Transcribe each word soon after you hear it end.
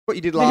what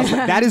you did last week.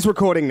 That is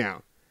recording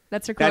now.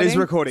 That's recording? That is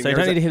recording. So you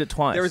don't need to hit it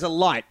twice. There is a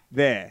light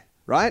there,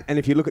 right? And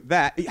if you look at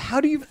that, how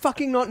do you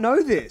fucking not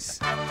know this?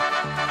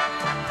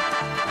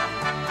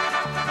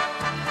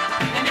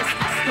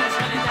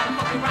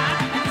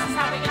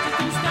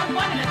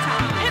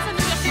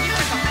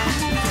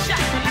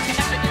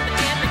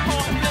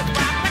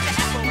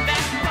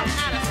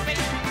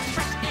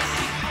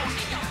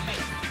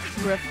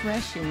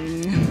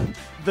 Refreshing.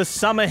 The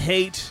summer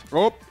heat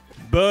Oh,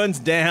 burns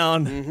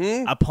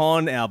down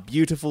upon our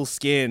beautiful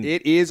skin.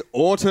 it is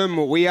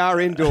autumn. We are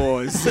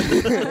indoors.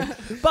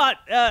 But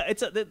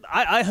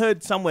I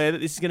heard somewhere that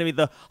this is going to be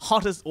the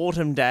hottest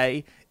autumn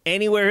day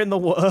anywhere in the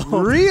world.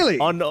 Really?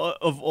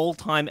 Of all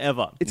time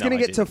ever. It's No, going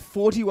to I get to didn't.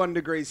 41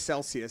 degrees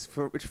Celsius,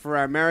 which for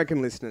our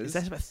American listeners, Is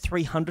that about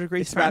 300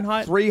 degrees it's about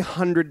Fahrenheit?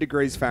 300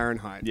 degrees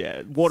Fahrenheit.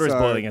 Yeah, water is So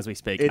boiling as we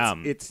speak.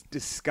 It's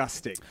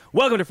disgusting.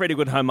 Welcome to Freddie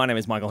Good Home. My name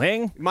is Michael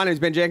Hing. My name is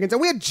Ben Jenkins, and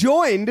we are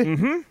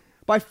joined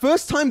by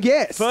first-time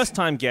guest,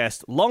 First-time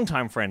guest,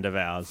 long-time friend of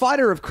ours.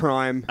 fighter of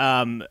crime.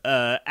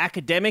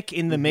 Academic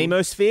in the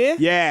memosphere.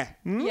 Yeah.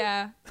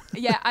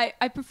 Yeah,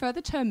 I prefer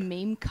the term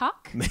meme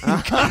cuck.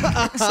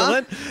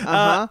 Excellent.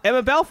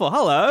 Emma Balfour,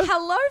 hello.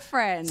 Hello,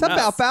 friends. What's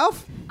up,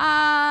 Balf?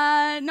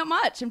 Not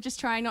much. I'm just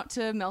trying not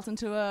to melt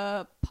into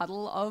a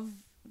puddle of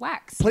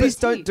wax. Please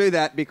Tea. don't do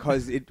that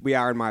because we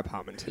are in my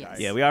apartment today. Yes.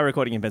 Yeah, we are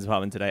recording in Ben's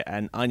apartment today,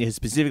 and Anya has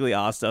specifically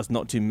asked us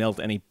not to melt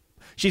any.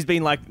 She's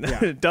been like,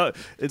 don't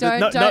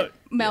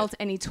Melt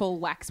any tall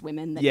wax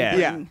women that Yeah.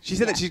 you Yeah. bring. She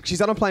said that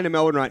she's on a plane to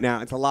Melbourne right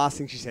now. It's the last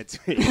thing she said to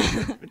me.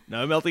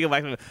 no melting of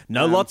wax,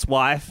 no Lot's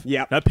wife,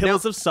 Yep. no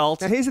pillars Now- of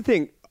salt. Now, here's the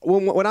thing.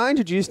 When I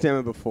introduced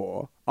Emma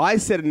before, I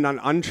said an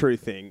untrue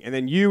thing, and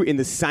then you, in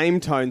the same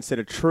tone, said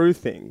a true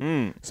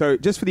thing. So,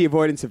 just for the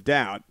avoidance of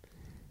doubt,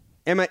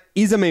 Emma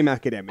is a meme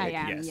academic, I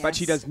am, Yes. yes. but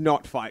she does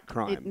not fight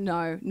crime.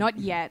 No, not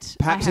yet.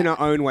 Perhaps I in have-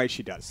 her own way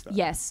she does, though.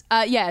 Yes.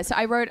 So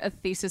I wrote a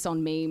thesis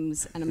on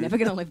memes, and I'm never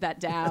going to live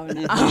that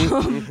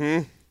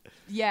down.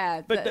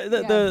 Yeah. But yeah.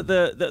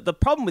 the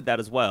problem with that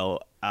as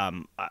well,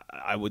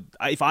 I would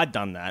if I'd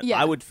done that, Yeah.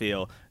 I would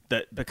feel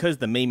that because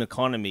the meme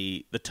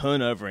economy, the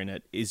turnover in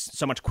it is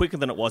so much quicker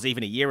than it was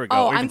even a year ago.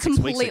 Oh, or even I'm 6 weeks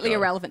completely ago.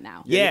 irrelevant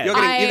now. Yeah. You're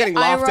getting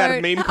I laughed out of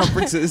wrote- meme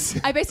conferences.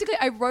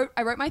 I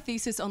wrote my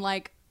thesis on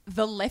like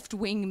the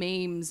left-wing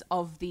memes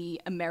of the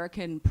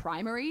American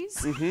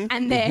primaries,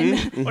 and then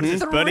What is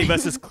this, Bernie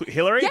versus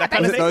Hillary? Yeah, that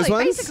kind of basically, thing?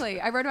 those ones? basically.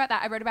 I wrote about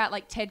that. I wrote about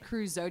like Ted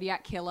Cruz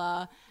Zodiac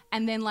Killer.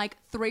 And then like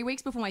 3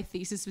 weeks before my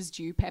thesis was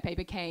due, Pepe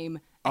became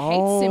a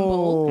hate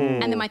symbol.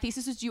 And then my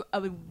thesis was due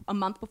a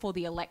month before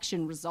the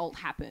election result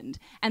happened.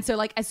 And so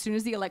like as soon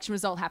as the election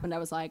result happened, I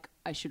was like,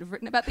 I should have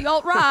written about the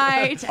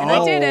alt-right. And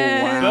I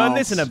didn't. wow. Burn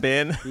this in a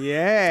bin.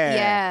 Yeah.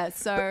 Yeah,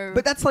 so...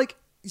 But that's like,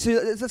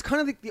 so that's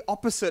kind of the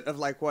opposite of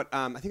like what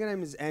I think her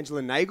name is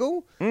Angela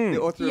Nagel,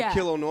 the author Yeah. of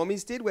Kill All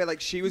Normies, did, where like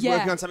she was Yeah.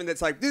 working on something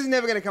that's like, this is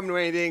never going to come to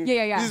anything.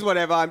 Yeah. This is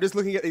whatever. I'm just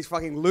looking at these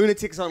fucking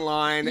lunatics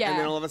online, Yeah. and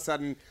then all of a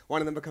sudden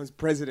one of them becomes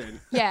president.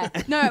 Yeah,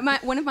 no.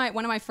 One of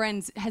my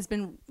friends has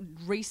been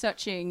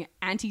researching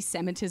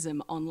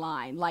anti-Semitism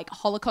online, like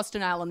Holocaust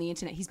denial on the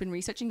internet. He's been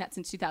researching that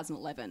since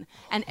 2011,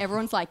 and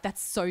everyone's like,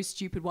 "That's so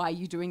stupid. Why are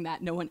you doing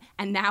that?" No one,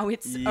 and now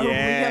it's a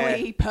Yeah.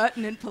 really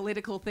pertinent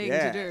political thing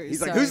Yeah. to do. He's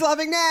so- like, who's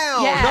laughing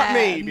now? Yeah. Not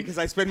me, because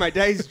I spend my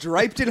days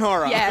draped in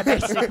horror. Yeah,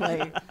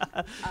 basically.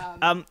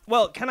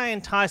 Well, can I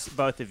entice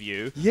both of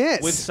you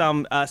Yes. with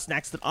some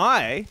snacks that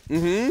I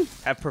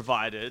have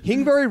provided?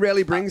 Hing very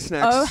rarely brings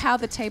snacks. Oh, how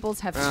the tables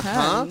have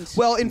Huh? turned.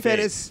 Well, in Indeed.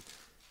 fairness,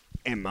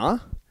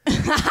 Emma,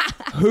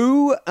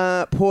 who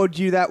poured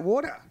you that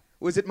water?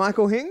 Was it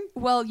Michael Hing?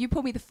 Well, you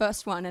pulled me the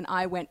first one, and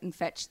I went and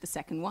fetched the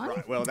second one.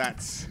 Right, well,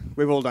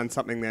 we've all done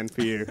something then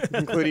for you,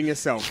 including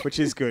yourself, which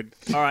is good.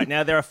 All right,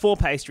 now there are 4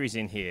 pastries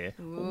in here.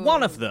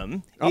 One of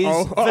them is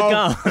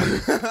Uh-oh.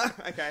 vegan.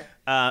 Okay.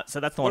 So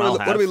that's the one What I'll are,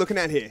 have. what are we looking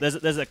at here?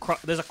 There's a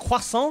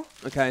croissant.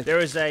 Okay. There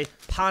is a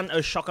pain au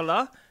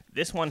chocolat.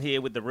 This one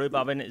here with the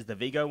rhubarb in it is the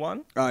Vigo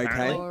one. Okay,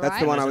 apparently. that's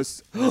the Alright. one I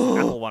was. There's an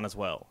apple one as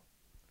well.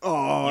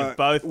 Oh, You've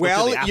both looked at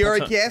well, the apple you're a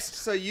to- guest,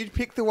 so you'd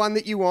pick the one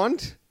that you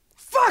want.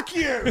 Fuck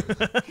you!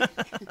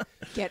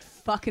 Get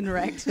fucking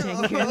wrecked,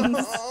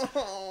 Jenkins.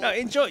 No,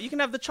 enjoy. You can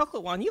have the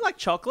chocolate one. You like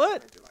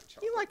chocolate?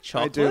 You like I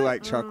chocolate? do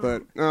like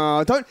chocolate.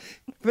 Oh, don't.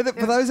 For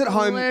those at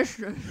home,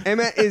 Delicious.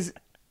 Emma is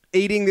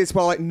eating this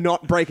while like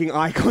not breaking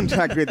eye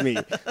contact with me,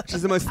 which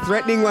is the most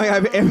threatening way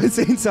I've ever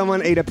seen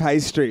someone eat a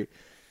pastry.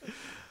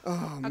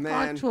 Oh man!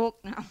 Can't talk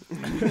now.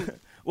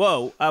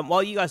 Whoa!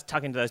 While you guys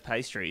tuck into those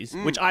pastries,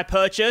 which I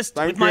purchased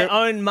Thank with my you.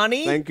 own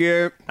money. Thank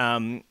you.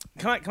 Can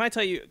I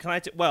tell you?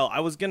 Well, I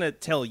was gonna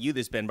tell you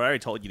this, Ben, but I already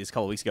told you this a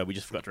couple of weeks ago. We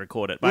just forgot to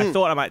record it. But I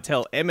thought I might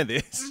tell Emma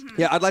this.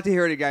 Yeah, I'd like to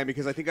hear it again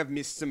because I think I've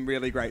missed some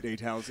really great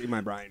details in my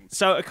brain.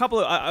 So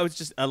I was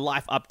just a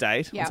life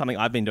update Yeah. on something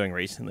I've been doing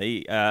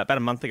recently. About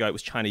a month ago, it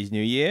was Chinese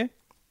New Year.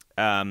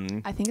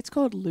 I think it's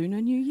called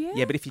Lunar New Year.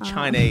 Yeah, but if you're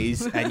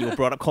Chinese and you were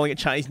brought up calling it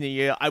Chinese New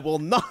Year, I will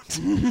not.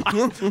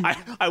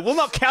 I will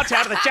not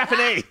kowtow to the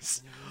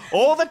Japanese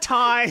or the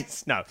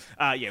Thais. No,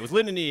 it was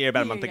Lunar New Year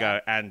about a month ago,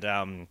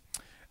 and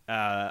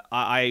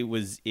I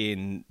was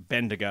in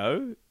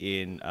Bendigo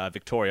in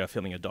Victoria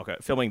filming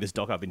this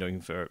doco I've been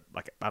doing for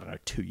like, I don't know,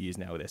 2 years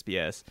now with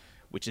SBS,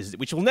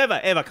 which will never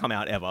ever come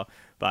out ever.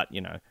 But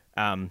you know,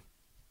 and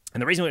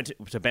the reason we went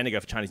to Bendigo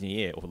for Chinese New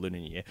Year or for Lunar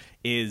New Year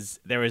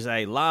is there is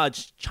a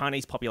large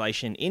Chinese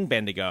population in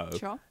Bendigo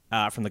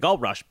from the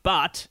gold rush,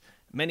 but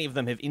many of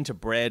them have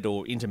interbred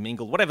or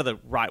intermingled, whatever the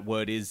right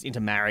word is,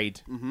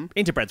 intermarried.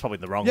 Interbred's probably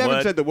the wrong You word.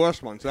 haven't said the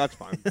worst one, so that's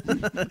fine.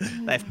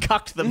 They've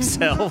cucked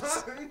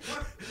themselves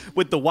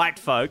with the white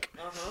folk,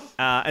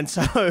 and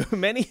so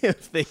many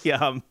of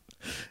the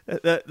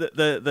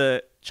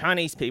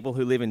Chinese people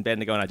who live in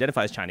Bendigo and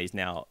identify as Chinese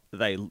now,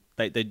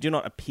 they do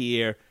not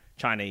appear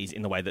Chinese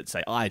in the way that,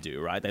 say, I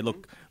do, right? They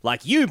look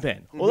like you,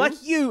 Ben, or like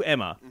you,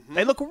 Emma.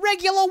 They look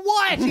regular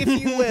white,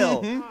 if you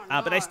will.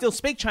 But they still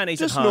speak Chinese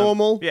Just at home.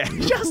 normal. Yeah,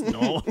 just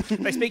normal.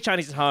 They speak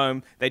Chinese at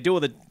home. They do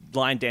all the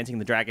lion dancing,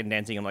 the dragon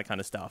dancing, and all that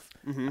kind of stuff.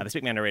 They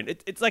speak Mandarin.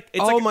 It's like...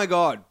 My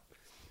God.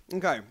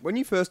 Okay, when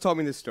you first told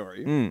me this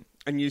story,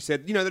 and you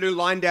said, they do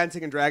line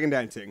dancing and dragon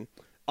dancing,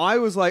 I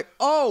was like,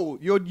 oh,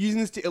 you're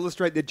using this to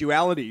illustrate the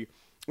duality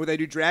where they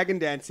do dragon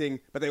dancing,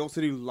 but they also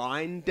do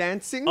line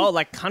dancing. Oh,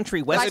 like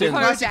country They do western.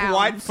 classic Hoedowns.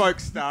 white folk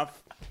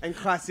stuff and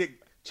classic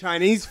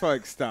Chinese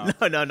folk stuff.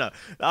 No.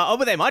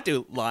 But they might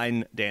do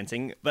line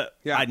dancing, but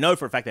Yeah. I know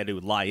for a fact they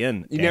do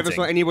lion You dancing. never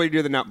saw anybody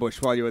do the nut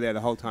bush while you were there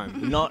the whole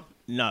time. No,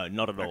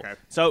 not at all. Okay.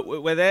 So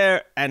we're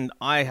there, and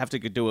I have to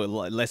do a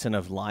lesson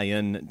of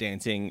lion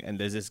dancing, and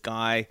there's this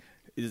guy,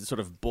 this sort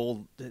of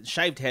bald,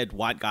 shaved head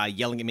white guy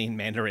yelling at me in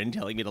Mandarin,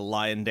 telling me to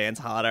lion dance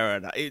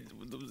harder,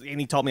 and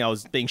he told me I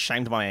was being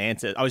shamed by my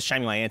ancestors. I was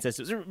shaming my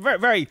ancestors. It was a very,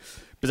 very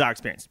bizarre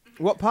experience.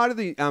 What part of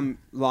the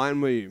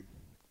lion were you?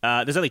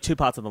 There's only two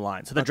parts of the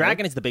lion. So the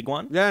dragon is the big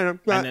one. Yeah,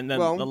 no. And then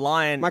the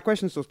lion... My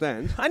question still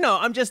stands. I know,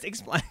 I'm just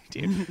explaining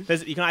to you.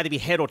 You can either be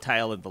head or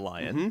tail of the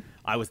lion.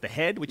 I was the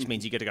head, which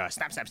means you get to go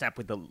snap, snap, snap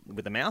with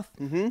the mouth.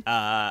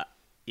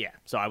 Yeah,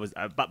 so I was...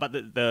 but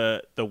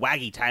the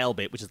waggy tail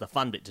bit, which is the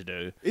fun bit to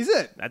do... Is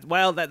it?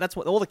 That's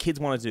what... All the kids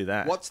want to do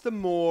that. What's the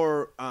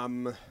more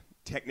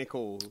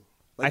technical...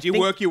 I do you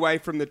think- work your way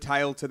from the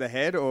tail to the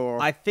head,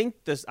 or... I think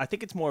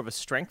it's more of a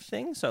strength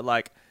thing. So,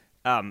 like,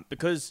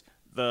 because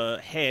the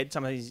head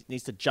sometimes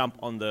needs to jump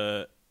on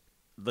the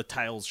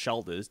tail's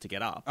shoulders to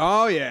get up.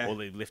 Oh, yeah. Or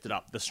they lift it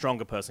up. The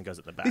stronger person goes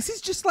at the back. This is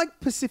just like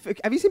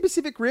Pacific... Have you seen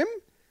Pacific Rim?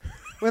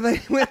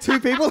 Where two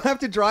people have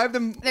to drive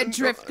them... They're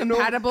drift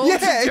compatible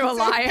to do a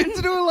lion.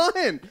 To do a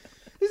lion.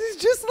 This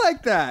is just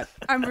like that.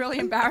 I'm really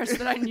embarrassed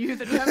that I knew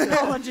the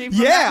terminology. From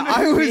Yeah, that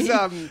I movie.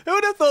 was... Who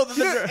would have thought that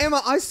You know,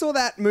 Emma, I saw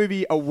that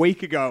movie a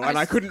week ago and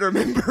I couldn't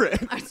remember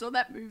it. I saw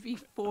that movie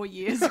 4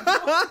 years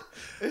ago.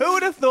 Who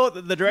would have thought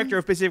that the director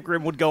of Pacific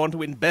Rim would go on to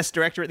win Best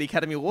Director at the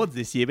Academy Awards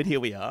this year? But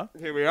here we are.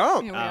 Here we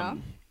are. Here we are.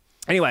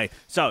 Anyway,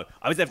 so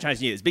I was there for Chinese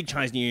New Year. This big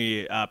Chinese New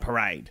Year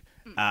parade.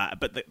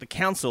 But the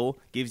council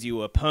gives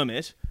you a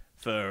permit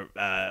for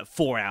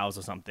 4 hours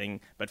or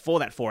something. But for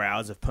that 4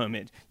 hours of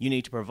permit, you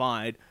need to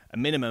provide a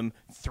minimum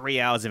 3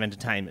 hours of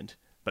entertainment.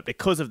 But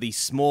because of the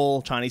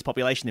small Chinese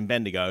population in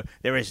Bendigo,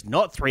 there is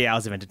not 3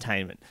 hours of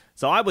entertainment.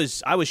 So I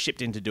was shipped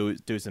in to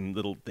do some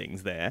little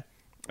things there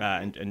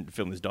and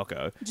film this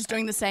doco. Just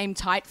doing the same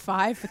tight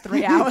 5 for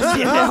 3 hours.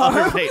 Yeah, on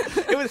repeat.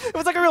 It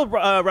was like a real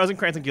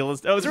Rosencrantz and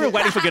Guildenstern. It was a real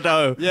waiting for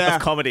Godot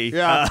of comedy.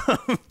 Yeah.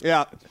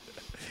 Yeah.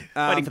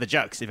 Waiting for the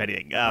jokes, if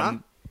anything.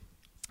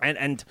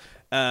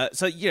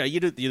 So you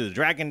do the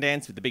dragon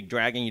dance with the big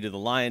dragon, you do the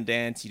lion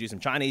dance, you do some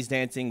Chinese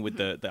dancing with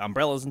the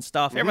umbrellas and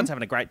stuff. Everyone's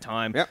having a great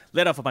time. Yep.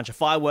 Let off a bunch of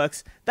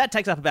fireworks. That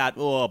takes up about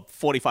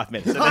 45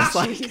 minutes.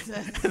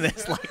 And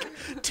there's like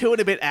 2 and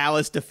a bit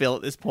hours to fill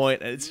at this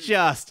point, and it's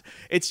just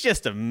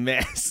a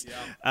mess.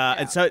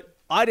 And so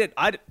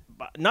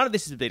none of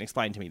this has been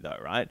explained to me though,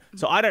 right?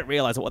 So I don't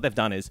realize that what they've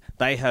done is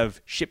they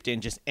have shipped in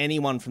just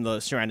anyone from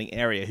the surrounding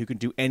area who can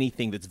do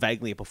anything that's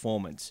vaguely a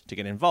performance to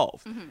get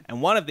involved.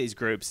 And one of these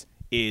groups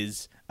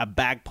is a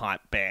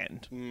bagpipe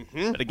band.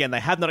 But again,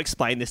 they have not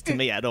explained this to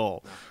me at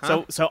all.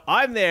 So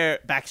I'm there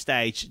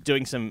backstage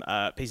doing some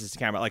pieces to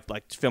camera,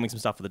 like filming some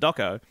stuff for the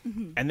doco.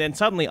 And then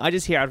suddenly I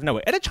just hear out of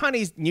nowhere, at a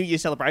Chinese New Year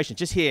celebration,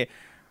 just hear...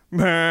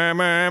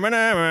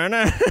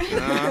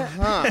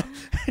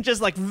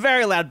 just like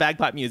very loud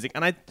bagpipe music,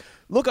 and I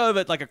look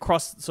over like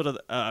across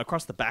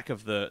the back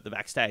of the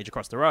backstage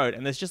across the road,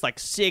 and there's just like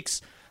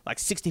 6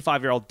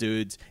 65-year-old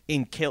dudes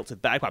in kilts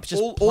with bagpipes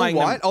just All playing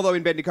white, them. although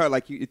in Bendigo,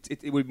 like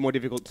it would be more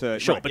difficult to...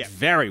 Sure, right, but yeah.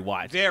 very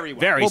white. Very white.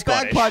 Very well,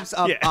 Scottish. bagpipes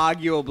are Yeah.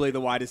 arguably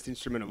the whitest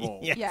instrument of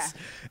all. Yes. Yeah.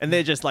 And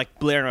they're just like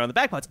blaring around the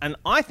bagpipes. And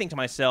I think to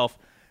myself,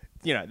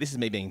 this is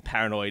me being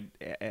paranoid,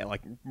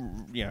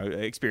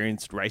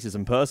 experienced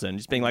racism person,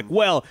 just being like,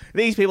 well,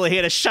 these people are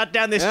here to shut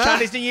down this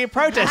Chinese New Year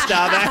protest,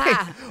 are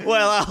they?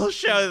 Well, I'll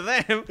show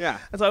them. Yeah.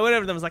 And so I went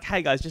over to them and was like,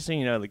 hey guys, just so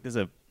you know, like there's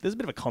a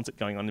bit of a concert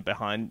going on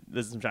behind,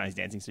 there's some Chinese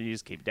dancing, so you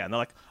just keep it down. They're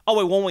like, oh,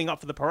 we're warming up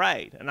for the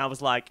parade. And I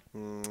was like,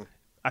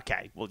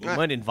 Okay, well, you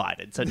weren't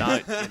invited, so no,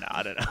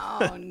 I don't know.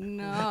 Oh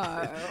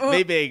no.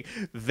 Me being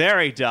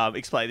very dumb.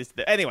 Explain this.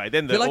 Anyway,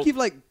 then I feel like you've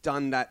like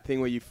done that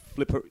thing where you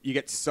you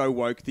get so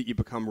woke that you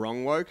become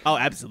wrong woke. Oh,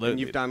 absolutely. And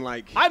you've done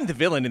like... I'm the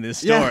villain in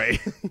this Yeah. story.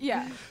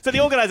 Yeah. So the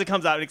organizer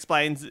comes up and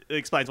explains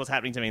what's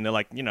happening to me, and they're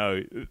like,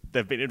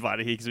 they've been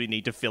invited here because we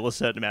need to fill a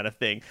certain amount of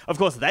thing. Of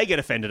course, they get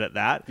offended at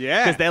that.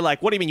 Yeah. Because they're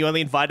like, what do you mean you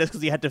only invited us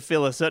because you had to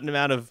fill a certain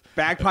amount of...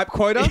 Bagpipe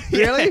quota?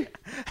 Really?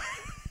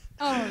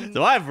 Oh,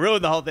 So I've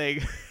ruined the whole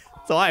thing.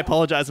 So I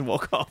apologize and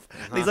walk off.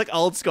 These like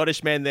old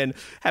Scottish men then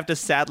have to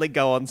sadly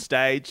go on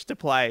stage to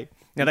play.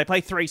 Now they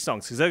play 3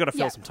 songs because they've got to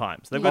fill Yeah. some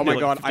time. So they've Oh got to my do,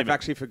 like, God, 50 I've minutes.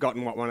 actually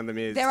forgotten what one of them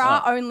is. there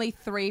are only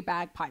 3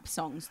 bagpipe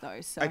songs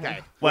though. So. Okay.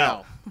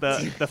 Well,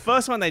 the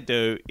first one they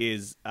do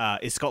is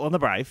Scotland the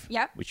Brave,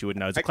 Yep. which you would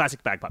know is a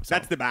classic bagpipe song.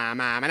 That's the ba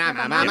ma ma ma ma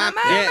ma, ma ma, ma.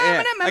 ma,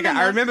 Yeah, ma, yeah. Okay,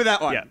 I remember that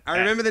one. Yeah. I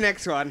remember the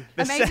next one.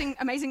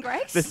 Amazing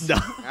Grace.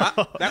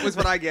 That was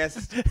what I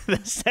guessed. The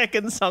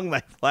second song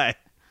they play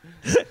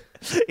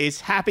is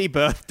Happy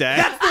Birthday.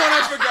 That's the one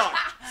I forgot.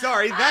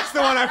 Sorry, that's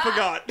the one I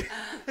forgot.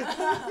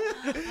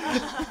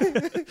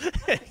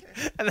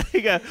 And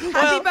they go, Happy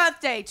well,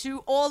 birthday to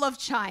all of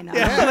China.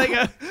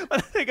 yeah.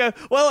 They go,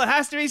 well, it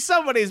has to be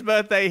somebody's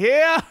birthday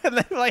here. And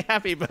they play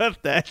Happy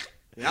Birthday.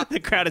 Yep. The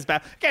crowd is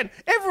back. Again,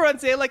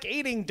 everyone's there like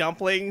eating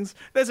dumplings.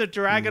 There's a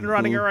dragon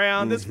running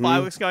around. There's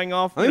fireworks going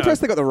off. I'm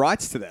impressed they got the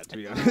rights to that, to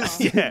be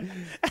honest. Yeah.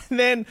 And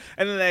then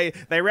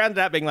they round it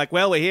up being like,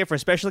 well, we're here for a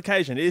special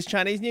occasion. It is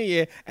Chinese New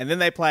Year. And then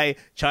they play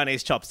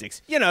Chinese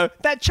Chopsticks.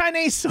 That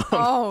Chinese song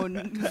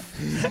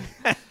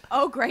Oh,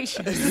 oh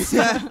gracious.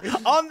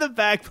 on the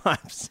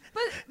bagpipes.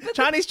 But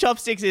Chinese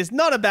Chopsticks is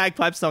not a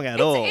bagpipe song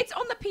at all. it's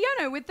on the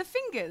piano with the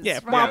fingers. Yeah.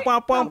 Right?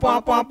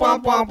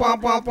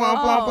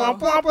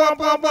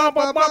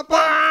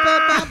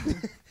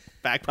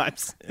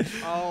 Bagpipes.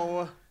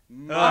 Oh,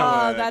 my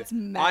Oh, word. that's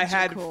I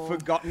had magical.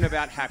 forgotten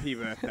about Happy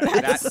Birthday.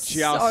 That's that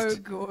so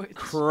just good.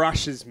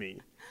 crushes me.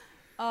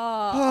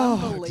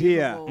 Oh,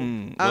 dear.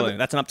 unbelievable. Well,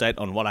 that's an update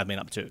on what I've been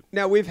up to.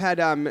 Now, we've had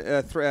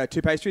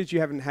 2 pastries. You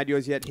haven't had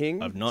yours yet,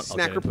 Hing. I've not. I'll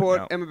Snack get into it report,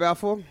 now. Emma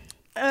Balfour.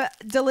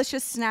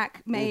 Delicious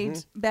snack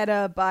made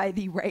better by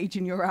the rage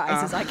in your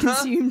eyes as I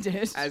consumed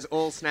it. As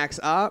all snacks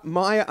are.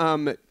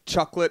 My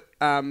chocolate,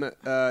 my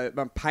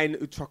pain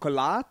au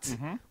chocolat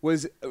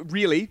was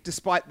really,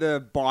 despite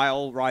the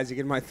bile rising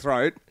in my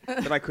throat,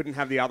 that I couldn't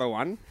have the other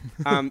one,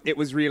 it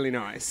was really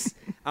nice.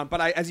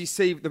 But as you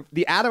see,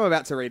 the ad I'm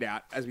about to read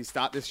out as we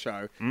start this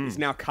show is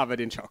now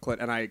covered in chocolate,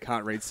 and I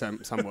can't read some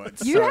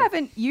words. You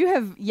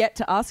have yet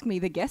to ask me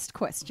the guest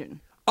question.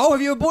 Oh,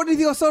 have you bought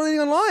anything or sold anything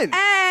online?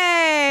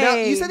 Hey! Now,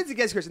 you said it's a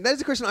guest question. That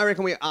is a question I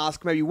reckon we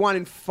ask maybe 1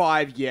 in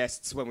 5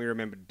 guests when we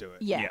remember to do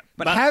it. Yeah. Yeah.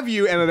 But have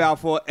you, Emma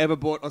Balfour, ever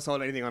bought or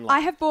sold anything online?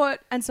 I have bought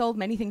and sold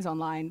many things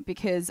online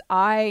because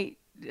I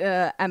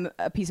am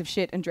a piece of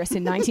shit and dress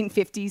in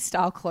 1950s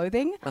style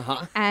clothing.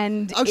 Uh-huh.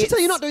 And I should tell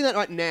you, you're not doing that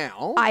right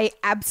now. I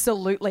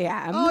absolutely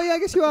am. Oh, yeah, I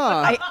guess you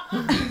are.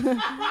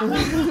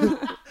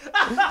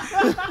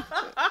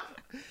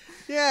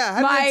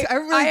 Yeah,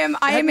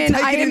 I am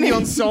in the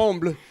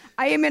ensemble.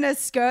 I am in a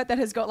skirt that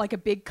has got like a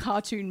big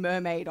cartoon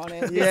mermaid on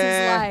it. This is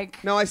Yeah.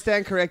 like, No, I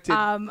stand corrected.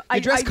 I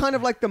you dress I- kind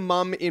of like the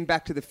mum in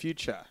Back to the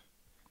Future.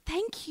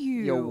 thank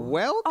you. You're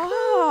welcome.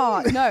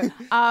 Oh no,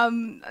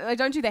 I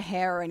don't do the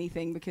hair or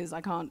anything because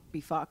I can't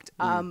be fucked.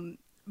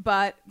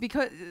 But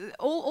because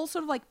all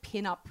sort of like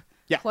pin-up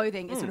Yeah.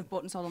 clothing is sort of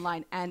bought and sold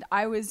online, and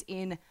I was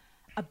in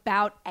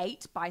about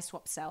 8 buy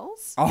swap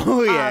sells.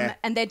 Oh, yeah.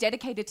 And they're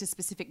dedicated to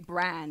specific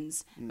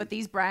brands, but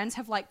these brands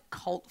have like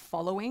cult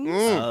followings,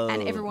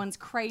 and everyone's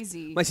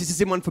crazy. My sister's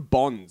in one for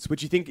Bonds,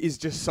 which you think is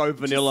just so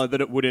vanilla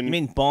that it wouldn't... You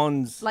mean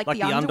Bonds, Like like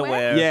the the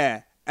underwear? underwear?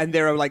 Yeah. And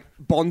there are like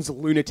Bonds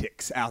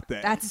lunatics out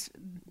there. That's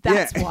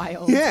Yeah.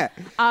 wild. Yeah.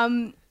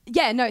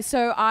 Yeah, no,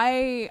 so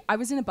I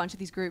was in a bunch of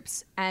these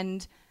groups,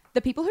 and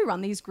the people who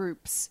run these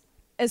groups,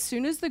 as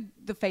soon as the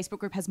Facebook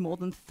group has more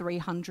than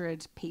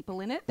 300 people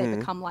in it, they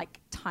become like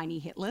tiny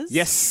Hitlers.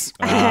 Yes.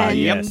 And,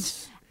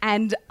 yes.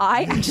 and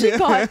I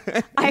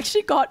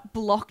actually got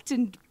blocked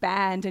and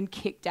banned and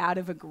kicked out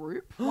of a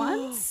group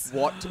once.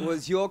 What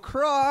was your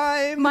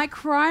crime? My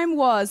crime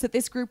was that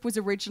this group was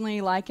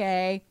originally like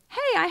hey,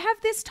 I have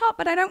this top,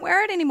 but I don't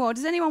wear it anymore.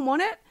 Does anyone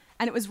want it?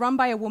 And it was run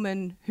by a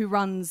woman who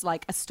runs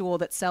like a store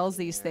that sells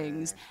these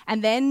things.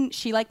 And then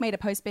she like made a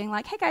post being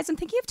like, hey guys, I'm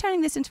thinking of turning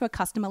this into a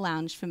customer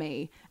lounge for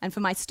me and for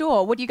my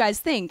store. What do you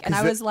guys think? And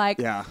I was like,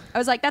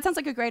 that sounds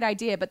like a great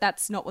idea, but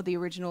that's not what the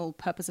original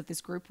purpose of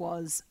this group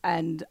was.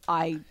 And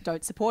I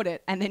don't support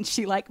it. And then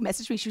she like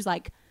messaged me. She was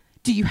like,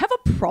 do you have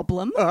a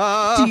problem?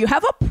 Do you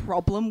have a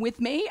problem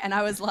with me? And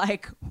I was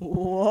like,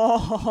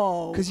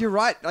 whoa. Because you're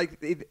right. Like,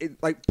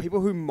 like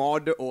people who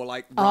mod or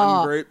like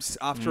run groups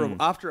after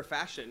a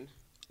fashion.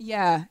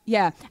 Yeah,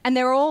 yeah. And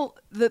they're all,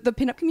 the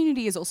pinup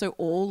community is also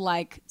all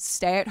like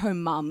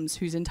stay-at-home mums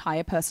whose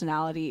entire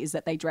personality is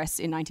that they dress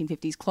in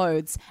 1950s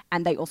clothes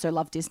and they also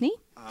love Disney.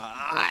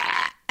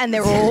 And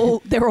they're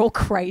all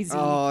crazy.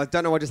 Oh, I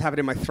don't know what just happened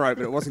in my throat,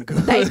 but it wasn't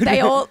good.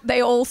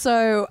 They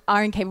also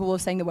are incapable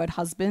of saying the word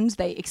husband.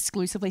 They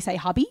exclusively say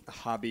hubby.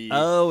 Hubby.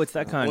 Oh, it's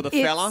that kind. Or the of...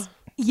 fella.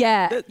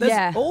 Yeah, There's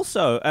yeah.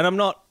 also, and I'm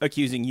not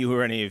accusing you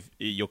or any of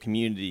your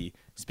community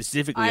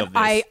specifically of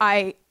this.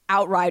 I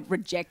outright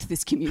reject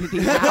this community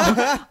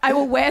now. I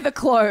will wear the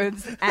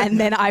clothes and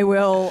then I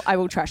will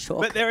trash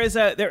talk. But there is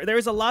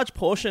a large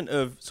portion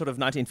of sort of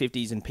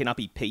 1950s and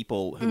pin-uppy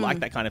people who like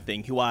that kind of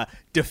thing who are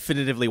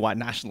definitively white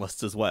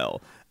nationalists as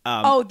well.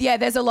 Oh yeah,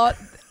 there's a lot.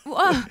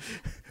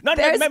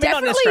 There's Maybe not in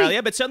definitely-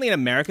 Australia, but certainly in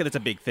America, that's a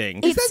big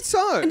thing. Is that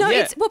so? No,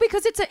 Yeah.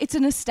 because it's a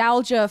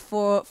nostalgia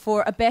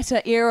for a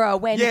better era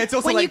when Yeah, it's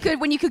also when like-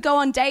 you could go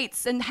on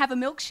dates and have a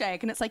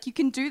milkshake, and it's like you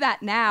can do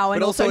that now and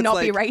But also it's not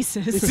be like-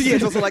 racist. Yeah,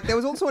 it's also like there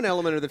was also an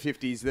element of the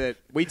 50s that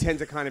we tend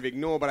to kind of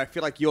ignore, but I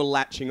feel like you're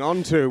latching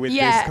onto with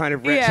Yeah, this kind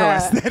of retro yeah.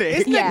 aesthetic.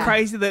 Isn't Yeah. it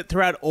crazy that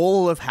throughout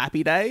all of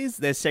Happy Days,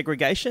 there's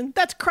segregation?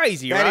 That's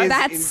crazy, That right? is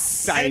That's-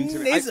 insane to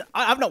And me.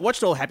 I've not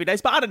watched all Happy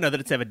Days, but I don't know that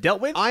it's ever dealt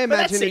with. I but that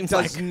imagine it seems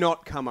does like,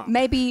 not come up.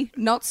 Maybe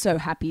not so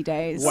happy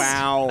days.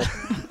 Wow.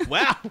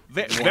 wow,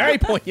 very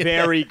poignant.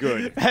 Very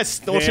good. Has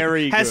snorted,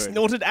 Very has good.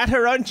 snorted at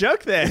her own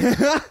joke there.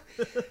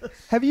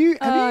 Have you?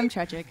 I'm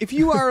tragic. If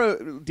you are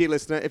dear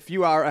listener, if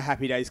you are a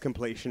Happy Days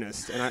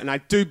completionist, and I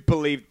do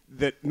believe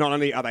that not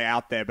only are they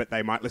out there, but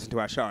they might listen to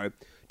our show,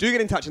 do get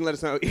in touch and let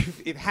us know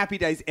if Happy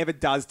Days ever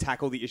does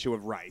tackle the issue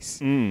of race.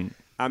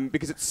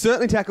 Because it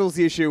certainly tackles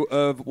the issue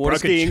of water Broken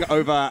skiing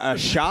over a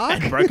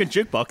shark. Broken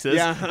jukeboxes.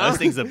 Yeah. Those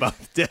things are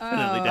both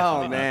definitely Oh,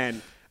 not.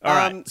 man. All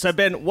right. So,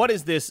 Ben, what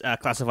is this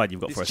classified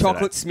you've got for us This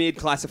chocolate today? smeared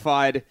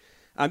classified.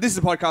 This is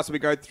a podcast where we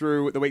go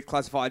through the week's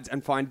classifieds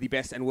and find the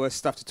best and worst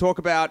stuff to talk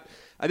about.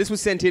 This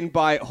was sent in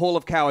by Hall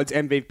of Cowards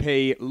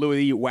MVP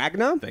Louis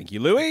Wagner. Thank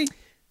you, Louis.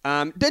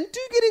 Then do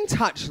get in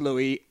touch,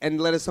 Louis, and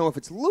let us know if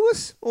it's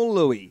Lewis or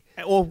Louis.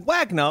 Or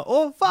Wagner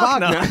or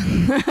Wagner.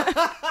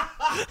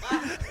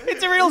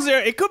 It's a real zero.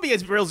 It could be a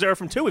real 0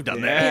 from 2 we've done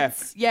there.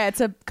 Yeah.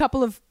 It's a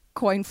couple of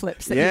coin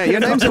flips. That Yeah, you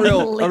your could name's have a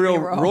real completely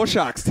wrong.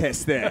 Rorschach's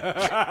test there.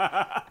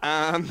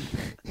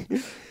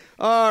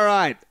 All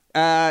right.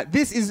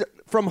 This is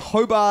from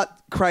Hobart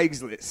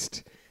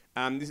Craigslist.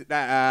 And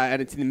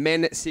it's in the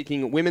men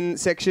seeking women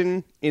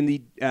section in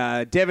the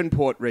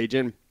Devonport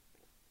region.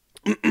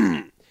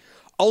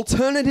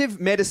 Alternative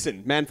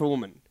medicine, man for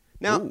woman.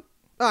 Now,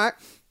 all right,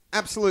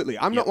 absolutely.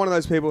 I'm not one of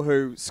those people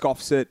who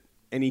scoffs at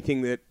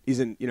anything that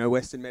isn't,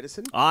 Western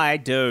medicine. I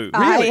do.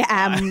 Really? I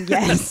am,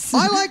 yes.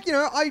 I like,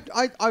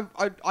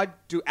 I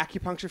do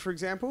acupuncture, for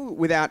example,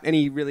 without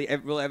any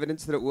real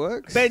evidence that it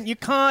works. Ben, you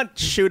can't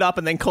shoot up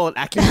and then call it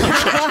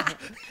acupuncture.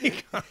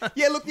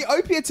 Yeah, look, the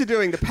opiates are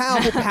doing, the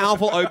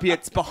powerful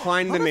opiates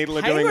behind the needle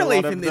are Pain doing a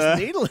relief lot in of this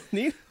the...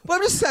 needle. But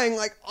I'm just saying,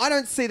 I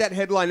don't see that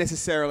headline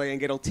necessarily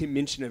and get all Tim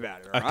Minchin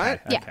about it, all right?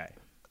 Yeah. Okay.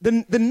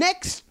 The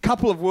next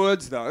couple of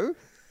words, though,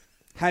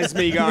 has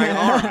me going,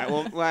 all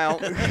right, well.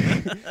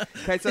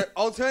 Okay, so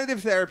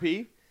alternative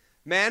therapy,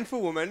 man for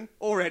woman,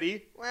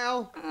 already.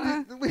 Well,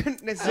 we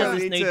don't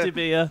necessarily Does need to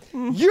be a...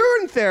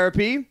 Urine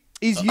therapy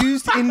is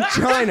used in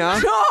China.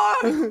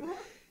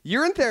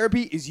 Urine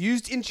therapy is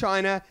used in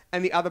China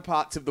and the other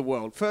parts of the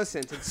world. First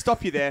sentence,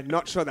 stop you there.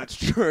 Not sure that's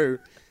true.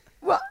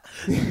 What?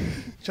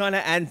 China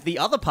and the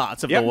other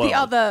parts of Yep. the world. The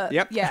other,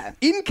 Yep. yeah.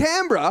 In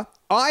Canberra,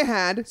 I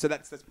had, so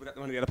that's one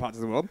of the other parts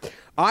of the world,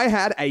 I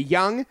had a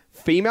young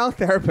female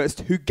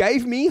therapist who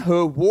gave me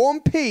her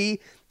warm pee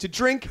to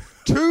drink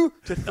 2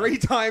 to 3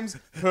 times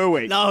per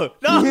week. No.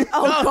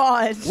 Oh,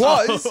 God.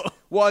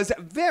 Was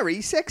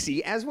very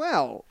sexy as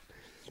well.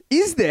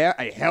 Is there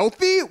a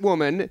healthy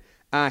woman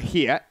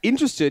here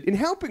interested in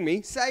helping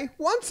me, say,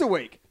 once a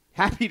week?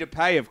 Happy to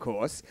pay, of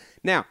course.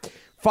 Now,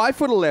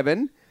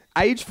 5'11",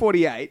 age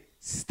 48,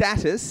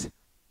 status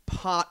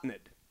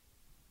partnered.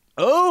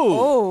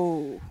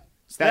 Oh.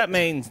 So that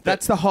means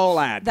That's the whole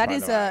ad. That by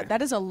is the way.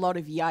 that is a lot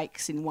of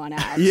yikes in one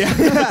ad. Yeah,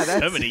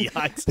 so many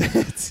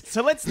yikes.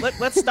 So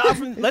let's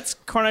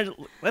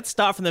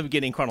start from the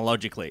beginning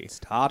chronologically.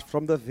 Start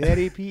from the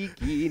very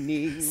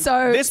beginning.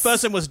 So This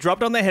person was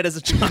dropped on their head as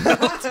a child.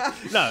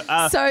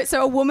 No.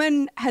 So a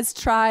woman has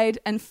tried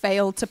and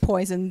failed to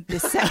poison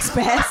this sex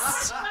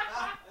pest.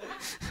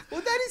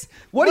 Well, that is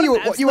what What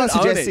you an are absolute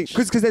suggesting ownage.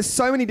 because there's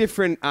so many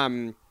different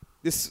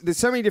there's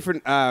so many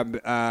different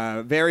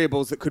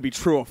variables that could be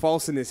true or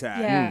false in this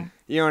ad. Yeah.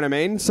 You know what I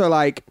mean? So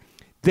like.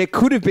 There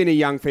could have been a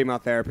young female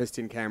therapist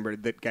in Canberra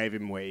that gave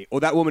him wee, or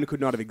that woman could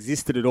not have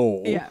existed at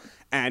all. Yeah.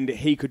 And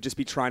he could just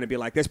be trying to be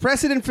like, there's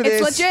precedent for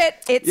It's this.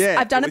 legit.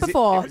 I've done it was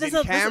before. It was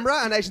in Canberra,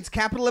 our nation's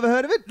capital. Ever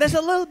heard of it? There's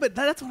a little bit.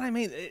 That's what I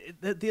mean.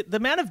 The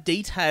amount of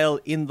detail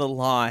in the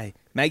lie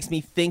makes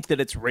me think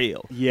that it's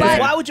real. Yeah. Because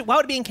But- why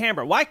would it be in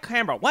Canberra? Why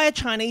Canberra? Why a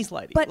Chinese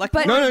lady? But-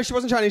 but- No, she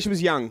wasn't Chinese. She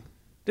was young.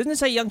 doesn't it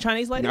say young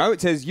Chinese lady? No,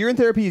 it says urine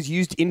therapy is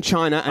used in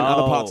China and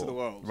other parts of the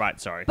world.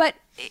 Right. Sorry. But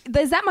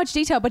there's that much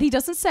detail, but he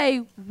doesn't say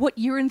what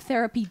urine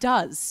therapy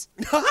does.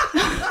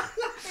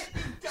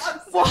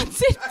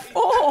 What's it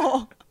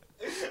for?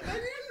 I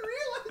didn't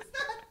realize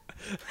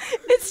that.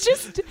 It's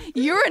just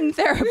urine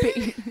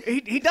therapy.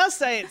 he does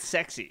say it's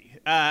sexy.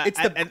 It's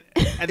the-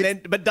 and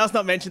then, but does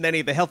not mention any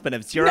of the health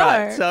benefits. You're No.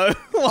 right. So,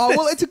 Oh,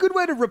 well, it's a good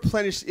way to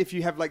replenish if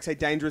you have, like, say,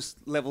 dangerous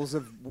levels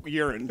of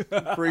urine,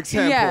 for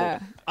example. Yeah.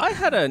 I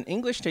had an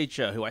English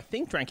teacher who I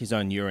think drank his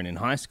own urine in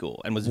high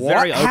school and was What?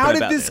 very open How did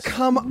about this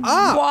come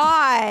up?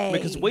 Why?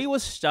 because we were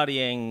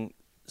studying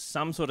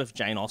some sort of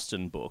Jane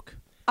Austen book.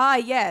 Ah,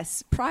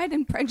 yes. Pride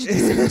and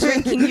Prejudice and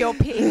drinking your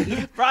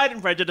pee. Pride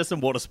and Prejudice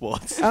and water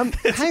sports.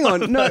 Hang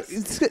on. No.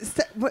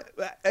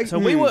 So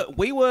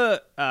we were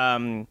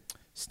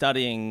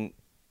studying.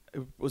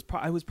 It was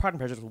Pride and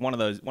Prejudice, one of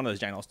those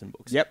Jane Austen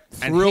books. Yep.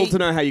 And Thrilled to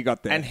know how you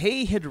got there. And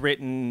he had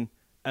written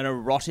an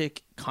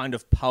erotic kind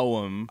of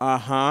poem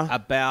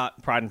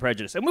about Pride and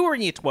Prejudice, and we were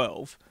in year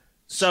 12.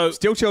 So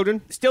Still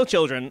children. still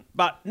children,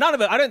 but none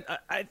of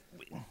it.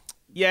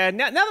 Yeah.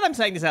 Now that I'm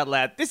saying this out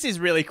loud, this is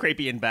really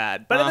creepy and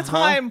bad. But at the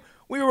time,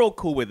 we were all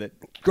cool with it.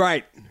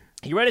 Great.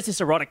 He read us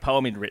this erotic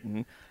poem he'd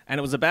written, and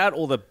it was about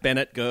all the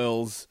Bennett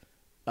girls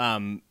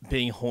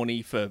being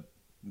horny for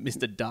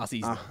Mr.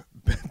 Darcy's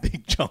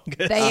big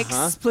chongus. They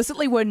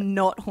explicitly were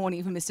not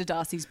horny for Mr.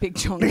 Darcy's big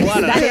chongus.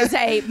 That is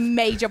a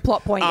major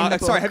plot point in the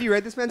book. Sorry, have you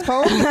read this man's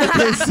poem?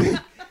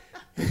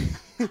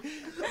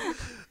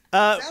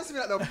 Sounds to me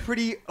like they were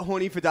pretty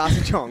horny for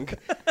Darcy Chong.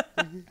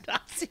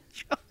 Darcy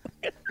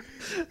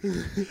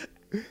chongus.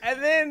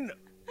 And then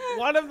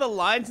one of the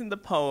lines in the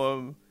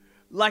poem,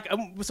 like,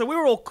 so we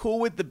were all cool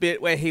with the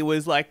bit where he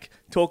was like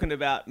talking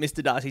about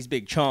Mr. Darcy's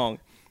big chong.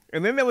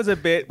 And then there was a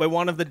bit where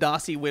one of the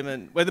Darcy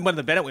women, one of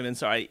the Bennett women,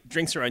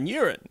 drinks her own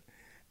urine.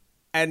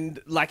 And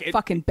like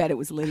Fucking bet it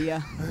was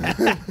Lydia.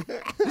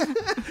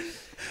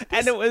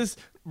 and it was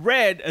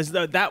read as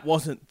though that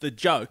wasn't the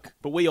joke,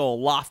 but we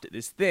all laughed at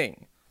this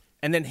thing.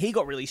 And then he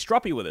got really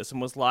stroppy with us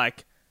and was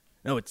like,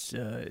 no, it's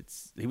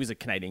he was a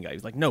Canadian guy. He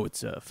was like, no,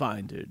 it's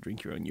fine to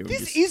drink your own urine.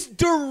 This is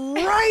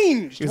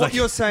deranged. He was What like-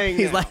 you're saying.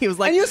 he was like,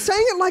 and you're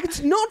saying it like it's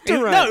not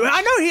deranged. no,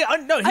 I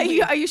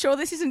know. Are you sure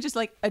this isn't just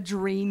like a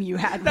dream you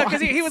had? No, because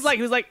he was like,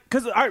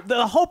 because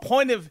the whole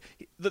point of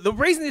the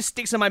reason this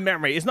sticks in my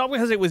memory is not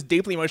because it was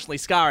deeply emotionally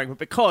scarring, but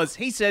because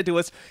he said to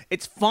us,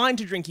 it's fine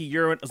to drink your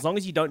urine as long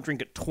as you don't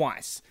drink it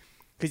twice.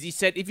 Because he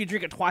said if you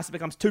drink it twice, it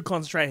becomes too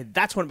concentrated.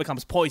 That's when it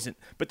becomes poison.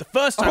 But the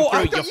first time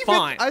through, you're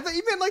fine. I thought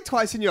you meant like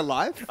twice in your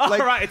life. Oh,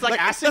 right, it's like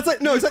acid? That's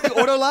like, no, it's like the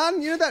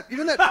Autolan. You know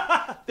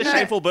that. The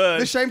shameful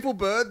bird. The shameful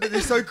bird that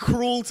is so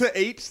cruel to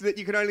eat that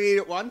you can only eat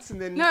it once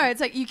and then. No,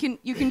 it's like you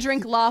can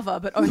drink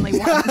lava, but only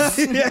once.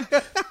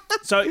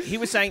 So he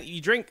was saying you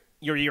drink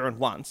your urine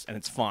once and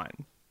it's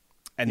fine,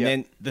 and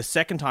then the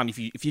second time, if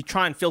you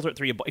try and filter it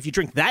through your body, if you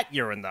drink that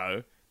urine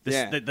though,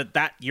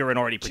 that urine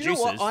already Do you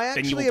produces, know what? I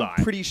then you will actually am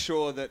die. pretty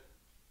sure that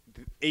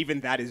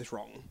even that is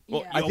wrong.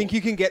 Well, I think you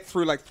can get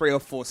through like 3 or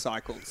 4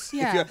 cycles. If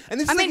Yeah. you're- and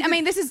this is I like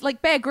mean, this is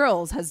like Bear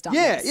Grylls has done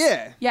Yeah, this.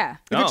 yeah. Yeah.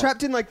 If you're Oh.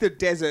 trapped in like the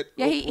desert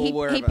Yeah, or he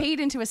wherever. peed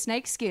into a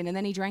snake skin and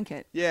then he drank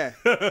it. Yeah.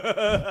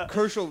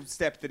 Crucial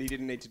step that he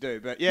didn't need to do,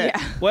 but yeah.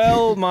 Yeah.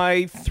 Well,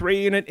 my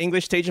 3-unit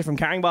English teacher from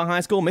Carringbar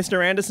High School,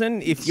 Mr.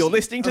 Anderson, if you're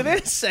listening to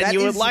this and That you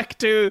would is- like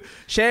to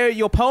share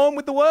your poem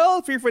with the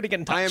world, feel free to get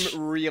in I touch.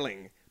 am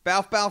reeling.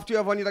 Balf, do you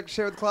have one you'd like to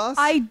share with the class?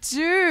 I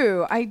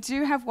do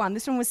have one.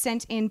 This one was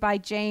sent in by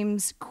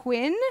James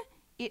Quinn.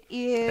 It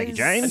is Thank you,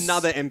 James.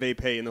 Another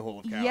MVP in the Hall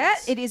of Cowards. Yeah,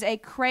 it is a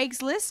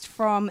Craigslist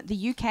from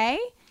the UK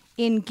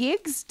in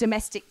gigs,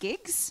 domestic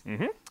gigs.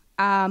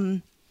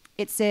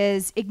 It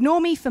says,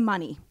 "Ignore me for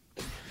money."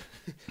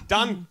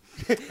 Done.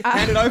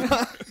 Hand it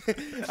over.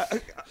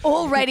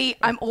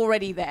 I'm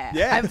already there.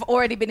 Yeah. I've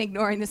already been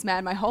ignoring this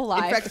man my whole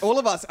life. In fact, all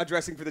of us are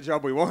dressing for the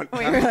job we want.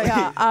 We really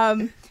are.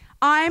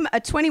 I'm a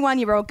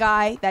 21-year-old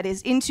guy that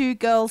is into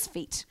girls'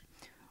 feet.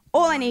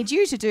 All I need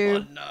you to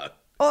do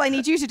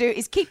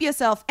is keep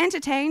yourself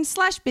entertained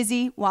 /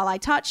 busy while I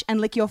touch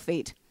and lick your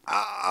feet.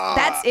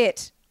 That's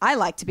it. I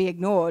like to be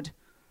ignored.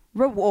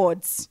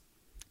 Rewards.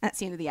 That's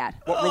the end of the ad.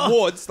 What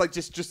rewards? Like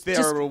just there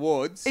Just- are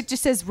rewards. It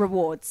just says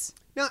rewards.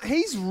 Now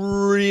he's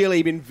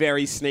really been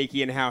very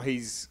sneaky in how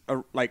he's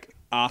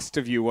asked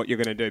of you what you're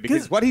going to do,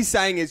 because what he's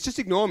saying is just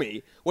ignore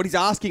me. What he's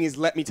asking is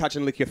let me touch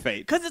and lick your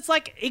feet. Because it's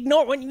like,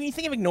 when you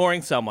think of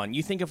ignoring someone,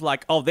 you think of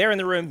like, oh, they're in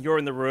the room, you're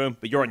in the room,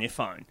 but you're on your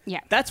phone. Yeah.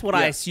 That's what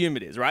I assume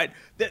it is, right?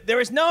 There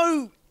is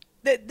no...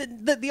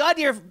 The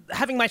idea of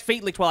having my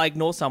feet licked while I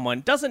ignore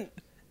someone doesn't...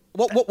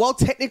 While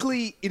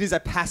technically it is a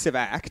passive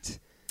act,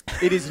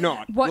 it is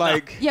not. What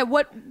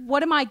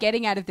am I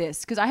getting out of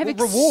this? Because I have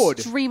Reward.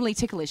 extremely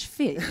ticklish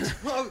feet.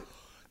 Oh,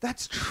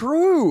 that's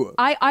true.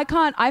 I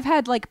can't. I've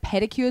had like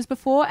pedicures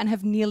before and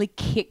have nearly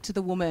kicked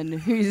the woman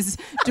who's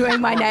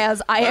doing my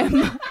nails. I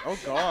am Oh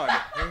God.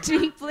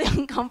 deeply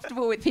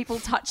uncomfortable with people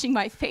touching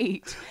my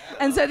feet,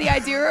 and so the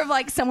idea of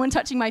like someone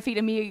touching my feet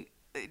and me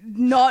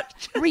not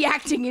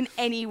reacting in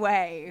any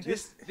way.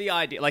 Just the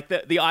idea, like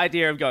the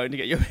idea of going to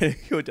get your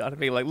pedicure done and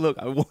being like, look,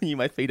 I warn you,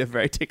 my feet are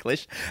very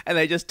ticklish, and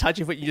they just touch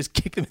your foot, and you just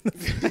kick them in the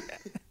face.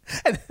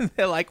 And then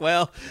they're like,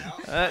 well,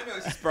 My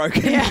nose is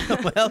broken.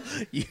 well,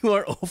 you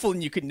are awful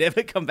and you could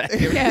never come back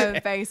here. Yeah,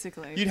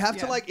 basically. You'd have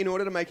to Yeah. in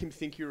order to make him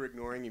think you were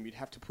ignoring him, you'd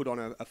have to put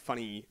on a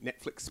funny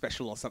Netflix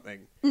special or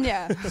something.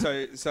 Yeah.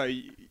 So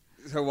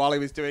So while he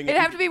was doing it,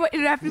 It'd have to be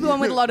one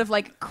with a lot of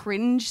like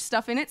cringe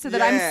stuff in it, so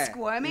that I'm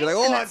squirming. You're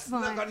like, and oh, that's it's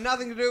fine. got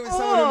nothing to do with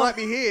someone who might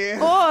be here.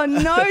 Oh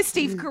no,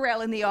 Steve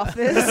Carell in the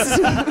office.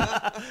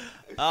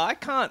 I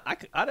can't.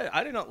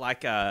 I do not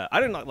like. I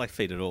don't like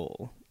feet at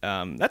all.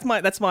 That's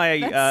my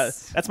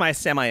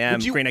Sam I Am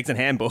Would you- Green Eggs and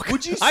Ham book.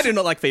 would you I do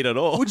not like feet at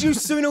all. Would you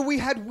sooner we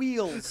had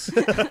wheels?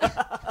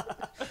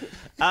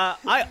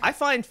 I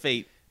find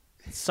feet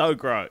so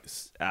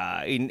gross.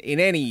 In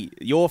any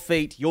your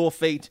feet,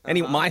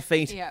 any my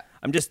feet. Yeah.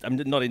 I'm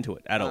not into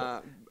it at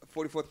all.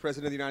 44th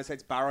President of the United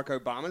States, Barack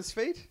Obama's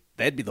feet?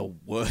 They'd be the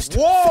worst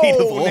Whoa, feet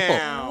of all.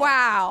 now.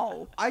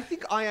 Wow. I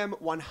think I am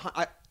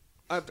 100...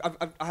 I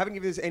haven't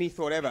given this any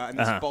thought ever, and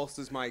this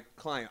bolsters my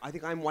claim. I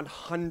think I'm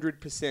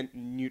 100%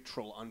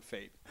 neutral on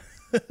feet.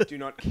 Do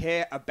not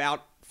care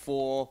about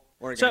for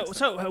or against.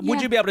 So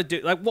would you be able to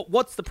do like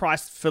what's the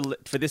price for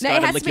this No, guy it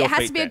to has lick to be. your It has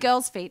feet? to be a then?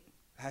 girl's feet.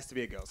 It has to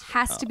be a girl's feet.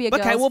 Has to be a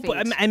girl's Okay, well,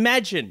 feet.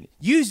 imagine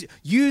use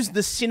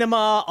the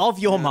cinema of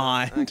your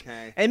mind.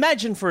 okay.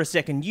 Imagine for a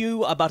second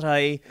you are but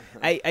a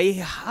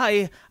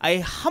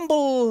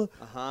humble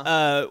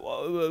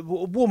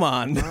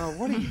woman. Oh,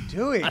 what are you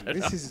doing?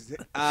 This is...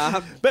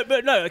 But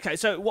no, okay.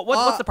 So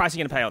what's the price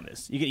you're going to pay on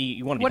this?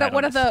 You want to be paid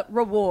What on are this. the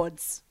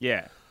rewards?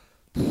 Yeah.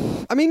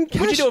 I mean, cash...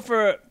 Would you do it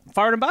for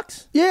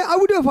 $500? Yeah, I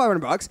would do it for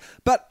 $500,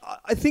 but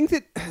I think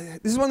that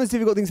this is one of those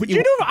difficult things. Would you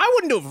do it? I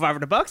wouldn't do it for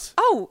 $500.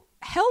 Oh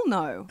hell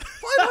no!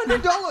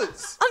 $500?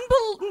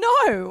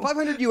 No.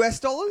 $500 US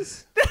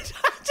dollars?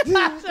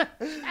 No.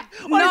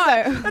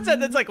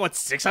 That's like what,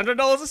 $600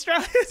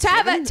 Australian?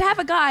 To have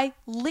a guy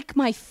lick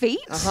my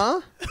feet.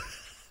 Huh?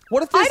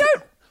 What if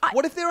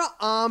what if there are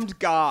armed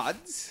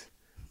guards?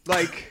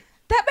 Like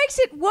That makes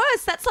it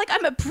worse. That's like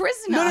I'm a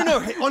prisoner.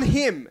 no, on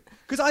him.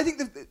 Because I think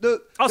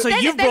the Oh, so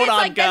Then, you've then brought it's on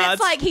like, then guards.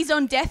 it's like he's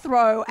on death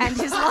row and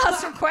his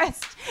last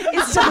request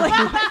is to lick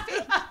my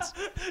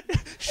feet.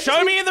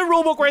 Show me in the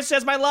rulebook where it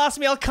says my last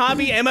meal can't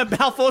be Emma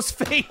Balfour's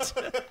feet.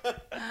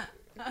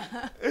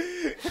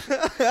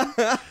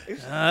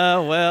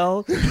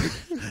 Well,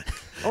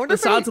 I wonder the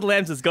Silence of the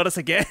Lambs has got us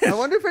again. I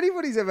wonder if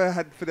anybody's ever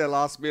had for their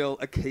last meal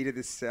a key to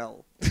this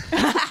cell.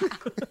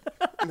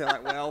 And they're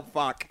like, well,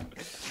 fuck.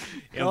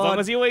 As long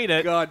as you eat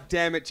it. God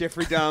damn it,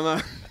 Jeffrey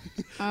Dahmer.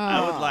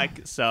 I would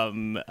like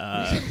some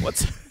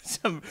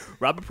some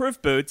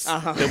rubber-proof boots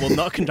that will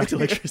not conduct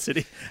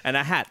electricity, and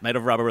a hat made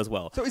of rubber as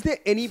well. So is there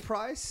any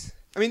price?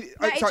 I mean,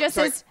 No,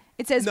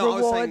 it says No, I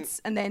was rewards saying-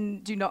 and then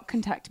do not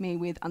contact me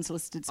with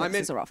unsolicited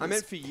services or offers. I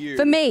meant for you.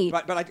 For me.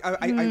 But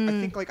I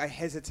think like I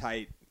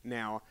hesitate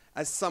now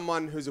as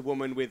someone who's a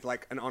woman with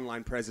like an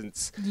online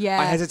presence. Yeah.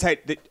 I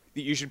hesitate that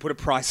you should put a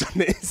price on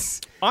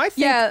this. I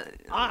think Yeah.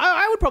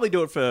 I would probably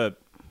do it for,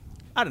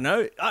 I don't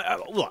know,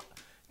 look,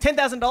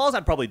 $10,000,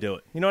 I'd probably do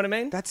it. You know what I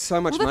mean? That's so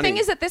much Well, the money. thing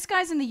is that this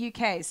guy's in the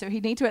UK, so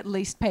he'd need to at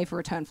least pay for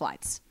return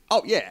flights.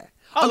 Oh yeah.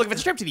 Oh, look, if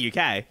it's a trip to the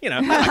UK, you know,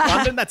 I like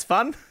London, that's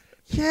fun.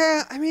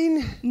 Yeah, I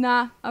mean,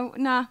 Nah, I'm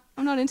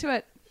not into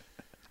it.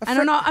 And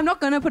I'm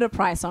not going to put a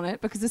price on it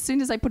because as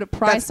soon as I put a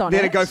price on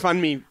then it, a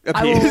GoFundMe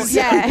I will. appears.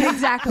 Yeah,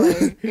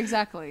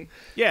 exactly.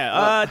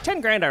 Yeah,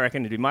 $10,000 I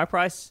reckon to do my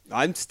price.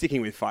 I'm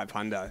sticking with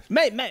 500.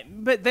 Mate,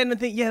 but then that's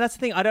the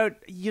thing.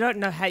 You don't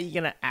know how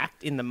you're gonna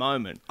act in the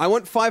moment. I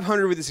want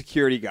 500 with a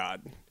security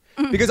guard.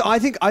 Because I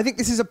think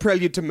this is a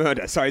prelude to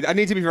murder. Sorry, I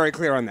need to be very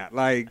clear on that.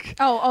 Like,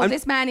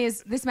 This man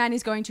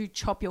is going to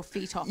chop your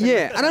feet off.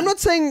 yeah, and I'm not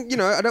saying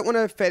I don't want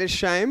to fetish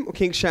shame or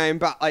kink shame,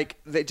 but like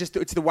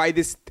it's the way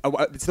this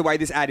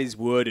ad is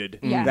worded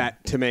Yeah.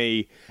 that to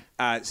me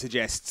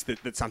suggests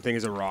that something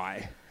is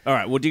awry. All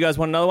right. Well, do you guys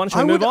want another one?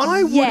 Shall we move on?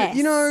 I would.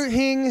 Yes.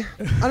 Hing.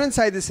 I don't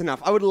say this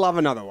enough. I would love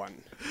another one.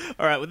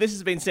 All right. Well, this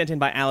has been sent in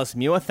by Alice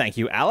Muir. Thank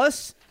you,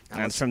 Alice.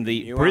 And it's from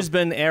the Muir.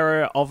 Brisbane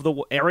area of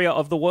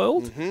the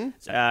world.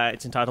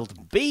 It's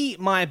entitled "Be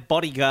My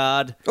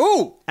Bodyguard"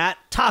 Ooh, at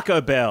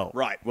Taco Bell.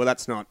 right. Well,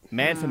 that's not.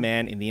 Man for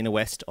man in the inner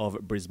west of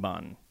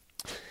Brisbane.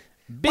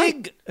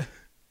 Big.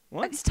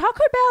 What? Is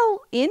Taco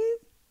Bell in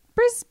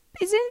Brisbane?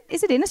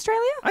 Is it in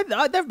Australia? There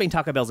have been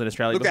Taco Bells in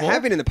Australia Look, before. there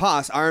have been in the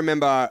past. I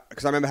remember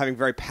having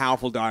very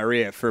powerful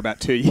diarrhea for about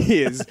 2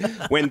 years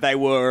when they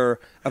were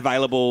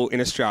available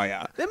in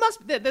Australia.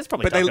 There's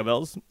probably But they- Taco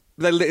Bells.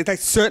 They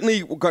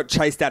certainly got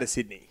chased out of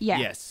Sydney.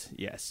 Yeah.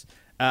 Yes.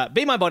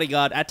 Be my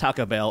bodyguard at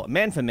Taco Bell,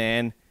 man for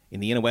man, in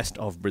the inner west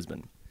of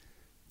Brisbane.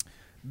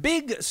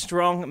 Big,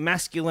 strong,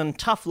 masculine,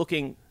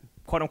 tough-looking,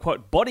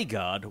 quote-unquote,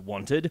 bodyguard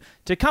wanted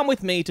to come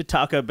with me to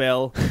Taco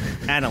Bell,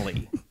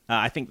 Annerley.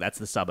 I think that's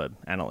the suburb,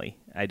 Annerley.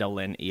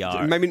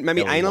 A-N-N-E-R.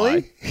 Maybe L-E-Y.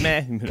 anally?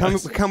 Meh, who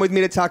knows? Come with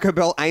me to Taco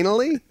Bell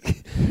anally?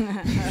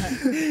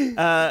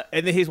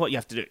 And then here's what you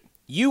have to do.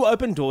 You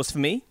open doors for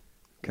me,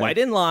 wait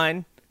in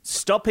line,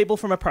 stop people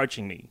from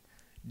approaching me.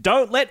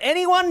 Don't let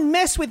anyone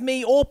mess with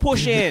me or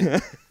push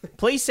in.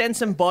 Please send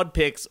some bod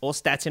pics or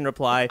stats in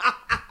reply.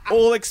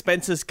 All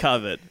expenses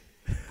covered.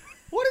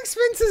 What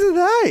expenses are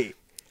they?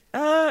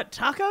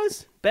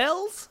 Tacos?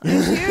 Bells?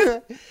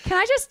 Can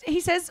I just? He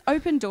says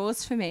open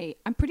doors for me.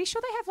 I'm pretty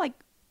sure they have like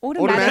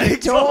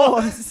Automatic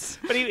doors.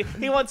 But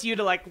he wants you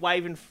to like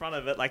wave in front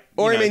of it, like.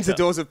 Or you he know, means the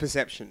doors of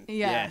perception.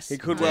 Yes. He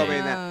could well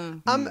mean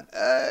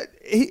that.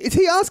 Is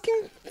he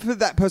asking for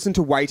that person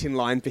to wait in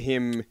line for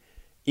him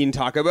in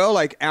Taco Bell?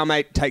 Like, our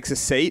mate takes a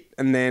seat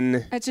and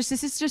then... This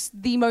is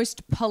just the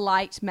most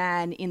polite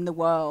man in the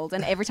world.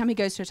 And every time he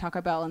goes to a Taco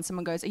Bell and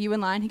someone goes, "Are you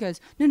in line?" He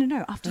goes,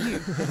 no, after you.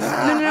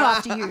 No,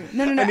 after you.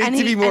 No. I need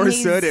to be more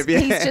assertive, yeah.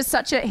 He's just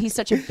such a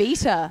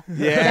beta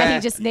that he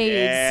just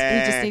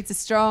needs a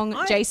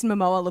strong Jason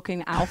Momoa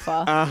looking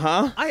alpha.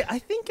 I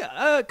think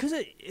because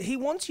he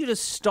wants you to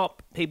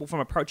stop people from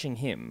approaching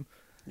him.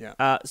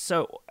 Yeah.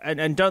 So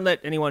and don't let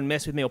anyone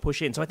mess with me or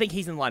push in. So I think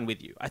he's in line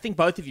with you. I think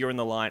both of you are in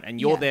the line, and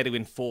you're there to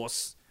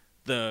enforce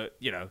the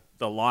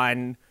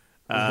line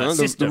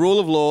system. The rule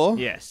of law.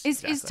 Yes.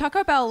 Is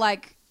Taco Bell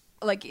like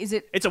is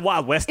it? It's a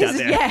Wild West out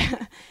there.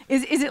 Yeah.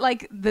 Is it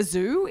like the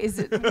zoo?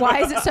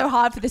 Why is it so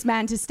hard for this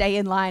man to stay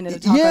in line at a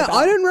Taco Bell?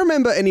 I don't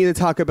remember any of the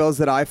Taco Bells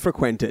that I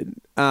frequented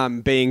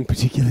being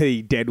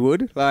particularly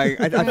Deadwood.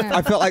 Like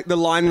I felt like the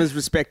line was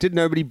respected.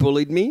 Nobody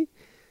bullied me.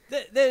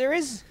 There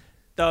is.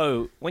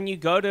 Though, when you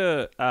go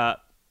to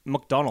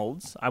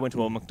McDonald's, I went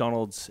to a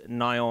McDonald's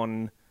nigh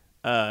on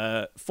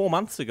 4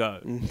 months ago.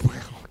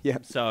 Wow. Yeah.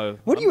 So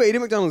what do you eat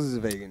at McDonald's as a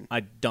vegan?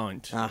 I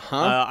don't.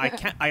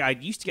 I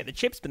used to get the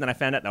chips, but then I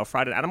found out they were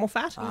fried in animal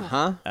fat.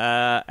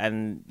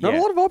 And not a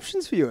lot of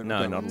options for you at No,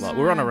 McDonald's. not a lot.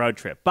 We were on a road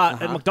trip,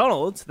 but at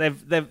McDonald's,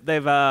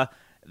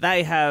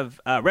 they have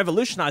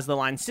revolutionized the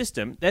line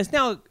system. There's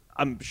now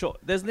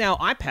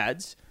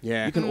iPads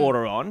you can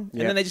order on,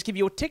 and then they just give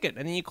you a ticket,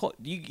 and then you call.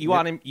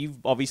 You've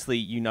obviously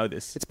you know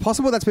this. It's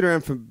possible that's been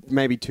around for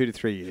maybe 2 to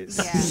 3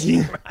 years.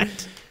 Yeah.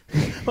 Right.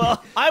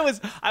 Well, I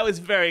was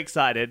very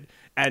excited,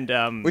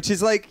 and which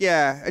is like,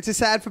 it's a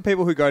sad for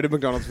people who go to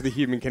McDonald's with a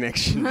human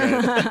connection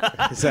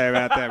to say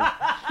about them.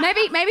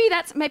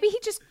 Maybe he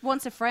just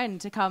wants a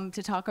friend to come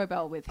to Taco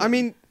Bell with him. I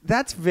mean,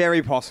 that's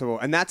very possible,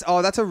 and that's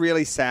a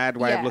really sad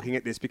way of looking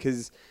at this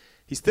because.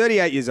 He's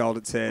 38 years old,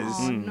 it says.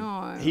 Oh,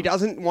 no. He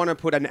doesn't want to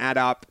put an ad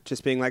up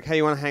just being like, hey,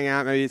 you want to hang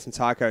out? Maybe eat some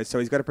tacos. So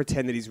he's got to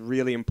pretend that he's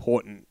really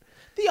important.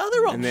 The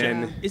other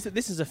option is that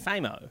this is a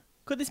FAMO.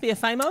 Could this be a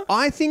FAMO?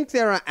 I think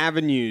there are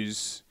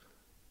avenues.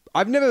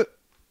 I've never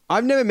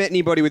met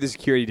anybody with a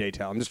security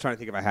detail. I'm just trying to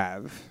think if I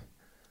have.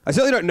 I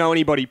certainly don't know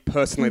anybody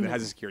personally that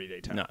has a security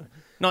detail. No.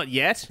 Not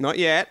yet. Not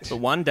yet. But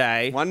one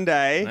day.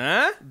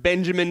 Huh?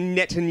 Benjamin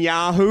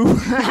Netanyahu.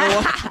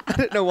 I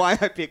don't know why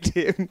I picked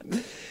him.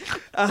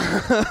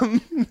 Well,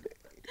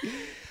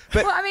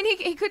 I mean,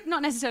 he could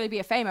not necessarily be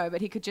a FAMO,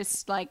 but he could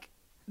just like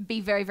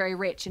be very, very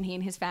rich, and he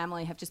and his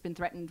family have just been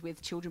threatened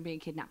with children being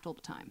kidnapped all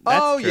the time.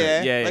 That's true.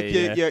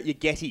 Your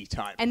Getty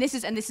type. And this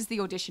is the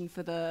audition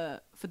for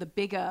the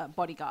bigger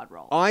bodyguard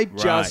role. I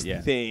just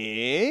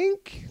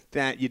think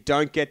that you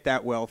don't get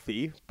that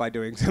wealthy by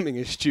doing something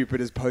as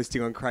stupid as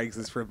posting on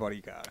Craigslist for a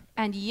bodyguard.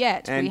 And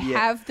yet we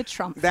have the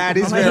Trump. That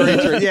is very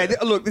true. Yeah,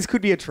 look, this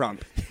could be a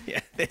Trump. Yeah,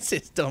 this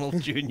is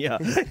Donald Jr.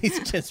 He's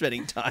just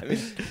spending time in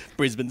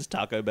Brisbane's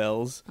Taco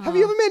Bells. Have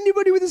you ever met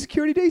anybody with a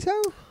security detail?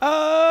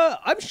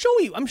 I'm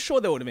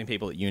sure there would have been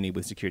people at uni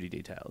with security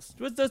details.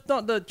 Does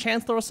not the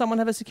Chancellor or someone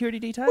have a security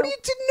detail? What do you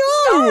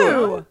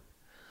know?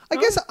 I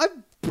guess I've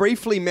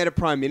briefly met a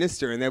Prime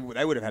Minister and they would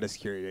have had a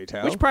security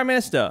detail. Which Prime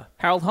Minister?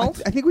 Harold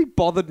Holt? I think we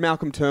bothered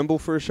Malcolm Turnbull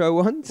for a show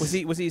once. Was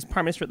he his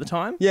Prime Minister at the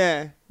time?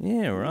 Yeah.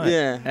 Yeah, right.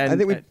 Yeah. And, I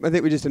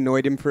think we just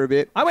annoyed him for a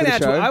bit. I went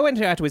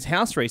out to his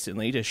house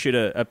recently to shoot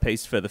a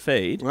piece for the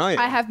feed. Right.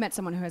 I have met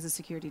someone who has a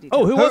security detail.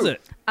 Oh, who was it?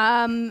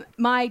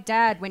 My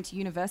dad went to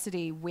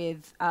university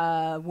with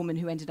a woman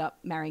who ended up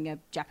marrying a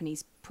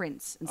Japanese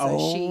prince, and so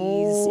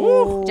she's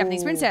a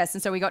Japanese princess,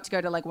 and so we got to go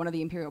to like one of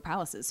the imperial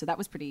palaces, so that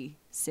was pretty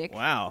sick.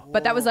 Wow.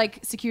 But that was like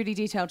security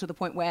detail to the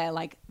point where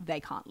like they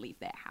can't leave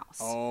their house.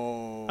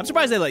 I'm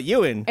surprised they let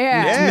you in.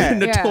 Yeah.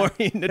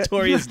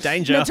 Notorious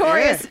danger.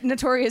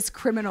 Notorious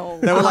criminal.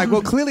 They were like,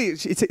 well, clearly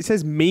it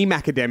says meme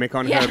academic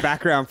on her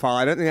background file.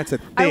 I don't think that's a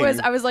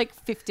thing. I was like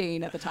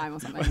 15 at the time or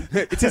something.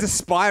 It says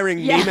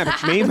aspiring meme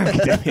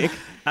academic.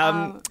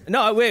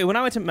 No, when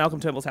I went to Malcolm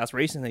Turnbull's house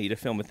recently to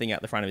film a thing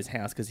out the front of his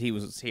house because he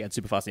had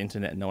super fast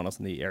internet and no one else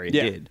in the area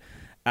did.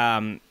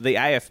 The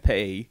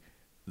AFP,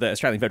 the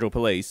Australian Federal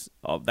Police,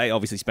 they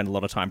obviously spend a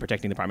lot of time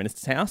protecting the Prime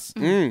Minister's house,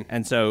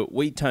 and so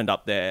we turned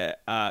up there,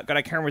 got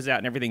our cameras out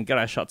and everything, got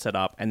our shot set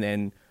up, and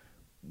then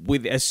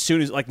as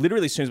soon as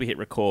we hit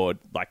record,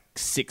 like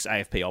 6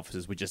 AFP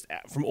officers were just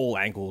from all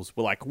angles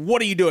were like, "What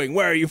are you doing?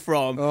 Where are you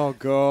from?" Oh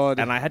God!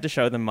 And I had to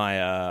show them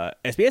my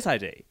SBS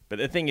ID. But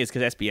the thing is,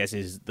 because SBS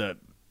is the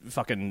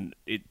fucking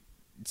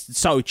it's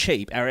so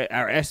cheap, our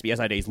SBS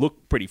IDs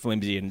look pretty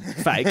flimsy and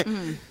fake,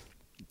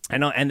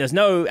 and there's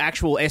no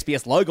actual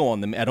SBS logo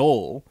on them at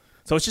all.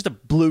 So it's just a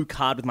blue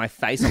card with my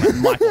face on it,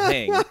 Michael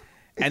Heng.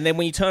 And then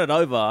when you turn it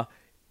over,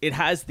 it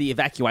has the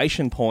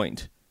evacuation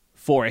point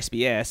for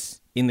SBS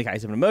in the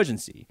case of an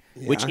emergency,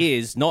 which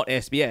is not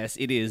SBS,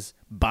 it is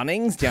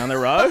Bunnings down the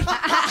road.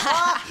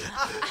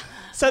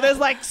 So there's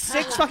like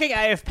 6 fucking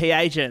AFP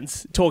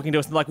agents talking to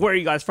us and like, where are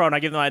you guys from? And I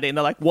give them an ID and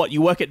they're like, what,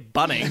 you work at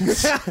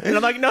Bunnings? And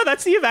I'm like, no,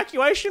 that's the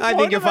evacuation I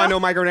point. think you'll find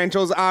all my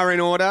credentials are in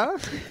order.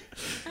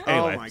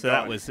 Anyway, Oh my so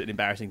God. that was an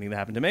embarrassing thing that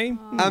happened to me.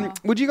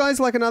 Would you guys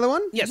like another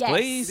one? Yes, Yes.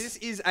 please. This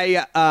is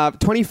a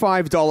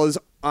 $25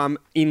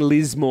 in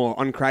Lismore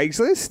on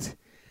Craigslist.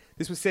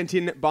 This was sent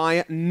in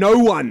by no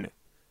one.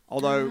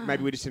 Although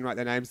maybe we just didn't write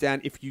their names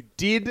down. If you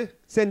did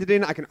send it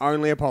in, I can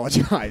only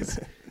apologise.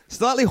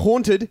 Slightly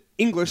haunted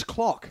English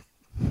clock.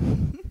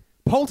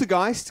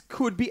 Poltergeist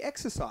could be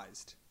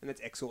exorcised. And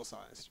it's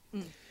exorcised.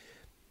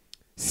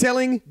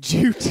 Selling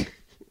due to...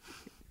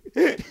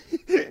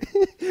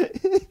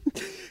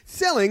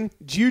 Selling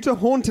due to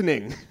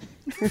haunting.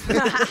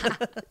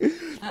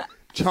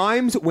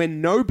 Chimes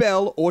when no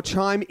bell or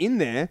chime in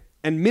there,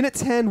 and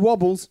minutes hand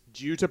wobbles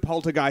due to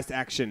poltergeist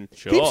action.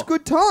 Sure. Keeps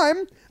good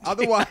time.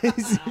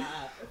 Otherwise,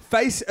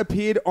 face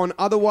appeared on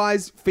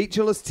otherwise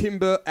featureless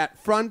timber at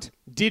front.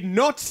 Did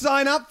not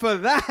sign up for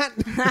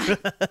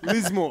that.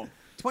 Lismore.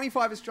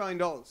 25 Australian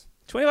dollars.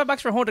 $25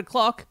 for a haunted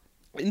clock.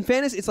 In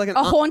fairness, it's like an...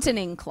 A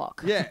haunting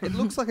clock. yeah, it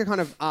looks like a kind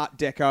of Art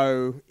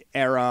Deco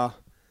era.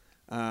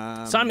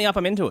 Sign me up,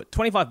 I'm into it.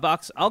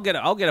 $25. I'll get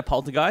a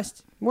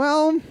poltergeist.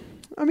 Well,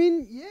 I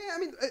mean, yeah, I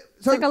mean...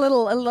 It's like a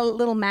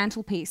little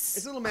mantelpiece.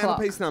 It's a little clock.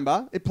 mantelpiece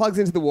number. It plugs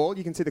into the wall.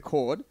 You can see the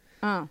cord.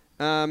 Oh.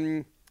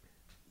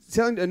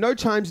 Selling no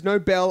chimes, no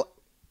bell.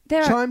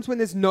 There are- Chimes when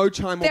there's no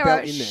chime or There bell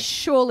are in there.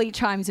 surely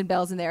chimes and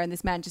bells in there, and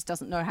this man just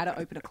doesn't know how to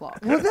open a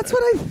clock. Well, that's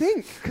what I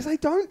think. Because I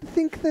don't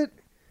think that...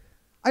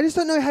 I just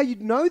don't know how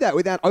you'd know that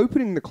without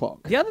opening the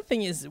clock. The other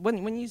thing is,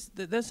 when you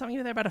there's something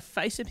in there about a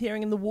face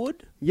appearing in the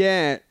wood.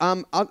 Yeah.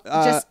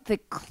 Just the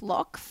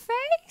clock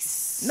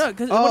face? No,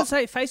 because I want to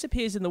say face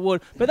appears in the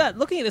wood, but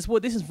looking at this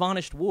wood, this is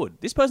varnished wood.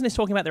 This person is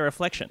talking about their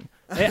reflection.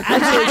 They're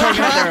absolutely talking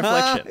about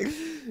their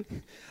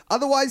reflection.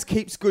 Otherwise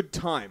keeps good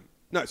time.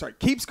 No, sorry.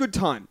 Keeps good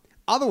time.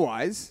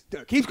 Otherwise...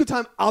 keeps good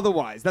time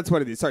otherwise. That's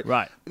what it is. Sorry.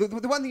 Right. The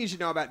one thing you should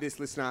know about this,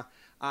 listener,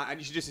 and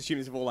you should just assume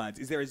this of all ads,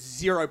 is there is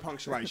zero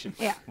punctuation.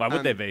 Yeah. Why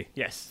would there be?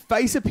 Yes.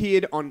 Face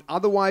appeared on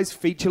otherwise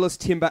featureless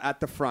timber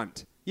at the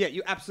front. Yeah,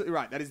 you're absolutely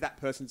right. That is that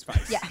person's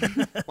face. Yeah.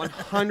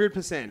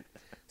 100%.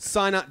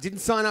 Didn't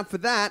sign up for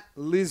that,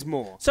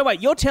 Lismore. So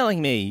wait, you're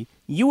telling me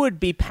you would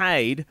be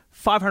paid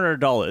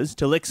 $500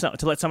 to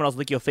let someone else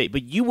lick your feet,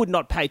 but you would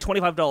not pay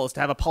 $25 to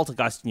have a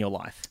poltergeist in your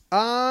life?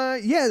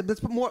 Yeah,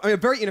 that's more a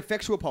very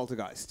ineffectual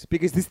poltergeist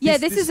because this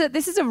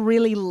is a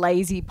really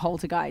lazy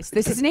poltergeist.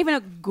 This isn't even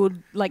a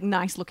good, like,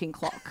 nice looking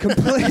clock.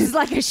 Completely- This is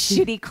like a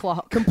shitty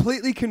clock.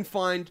 completely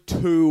confined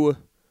to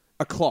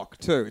a clock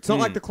too. It's not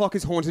like the clock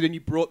is haunted and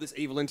you brought this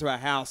evil into our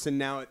house and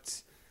now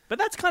it's... But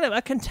that's kind of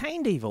a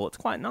contained evil. It's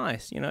quite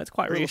nice, you know. It's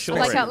quite Little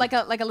reassuring. like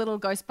a little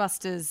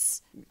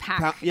Ghostbusters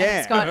pack. Yeah.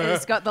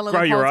 It's got the little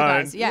Grow your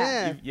poltergeist.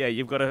 own. Yeah.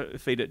 You've got to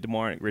feed it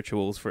demonic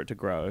rituals for it to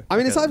grow. I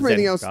mean, Like a aside from Zen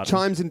anything else, garden.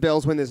 chimes and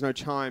bells when there's no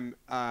chime.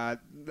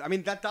 He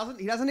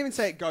doesn't even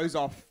say it goes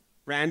off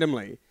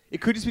randomly.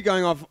 It could just be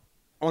going off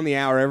on the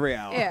hour every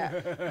hour.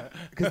 Yeah.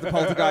 Because the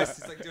poltergeist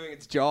is like doing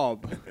its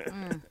job.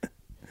 I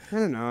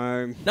don't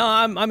know. No,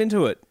 I'm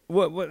into it.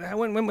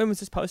 When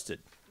was this posted?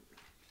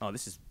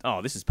 This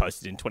is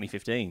posted in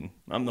 2015.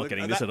 I'm not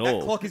getting this at That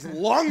all. clock is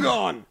long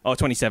gone.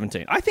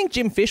 2017. I think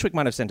Jim Fishwick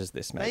might have sent us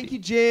this, maybe. Thank you,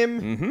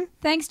 Jim.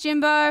 Thanks,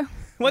 Jimbo.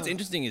 What's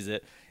interesting is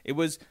that it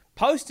was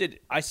posted,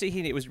 I see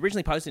here, it was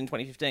originally posted in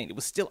 2015. It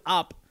was still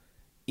up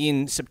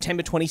in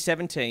September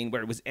 2017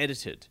 where it was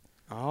edited.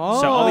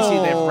 Oh. So obviously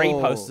they've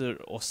reposted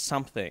it or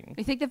something.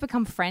 You think they've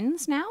become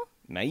friends now?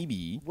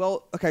 Maybe.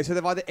 Well, okay, so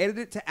they've either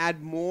edited it to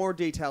add more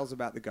details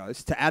about the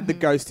ghost, to add the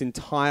ghost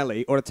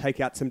entirely, or to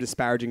take out some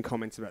disparaging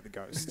comments about the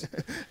ghost.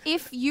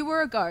 If you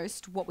were a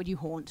ghost, what would you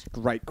haunt?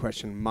 Great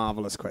question.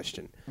 Marvelous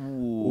question.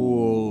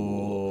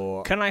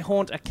 Ooh. Can I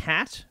haunt a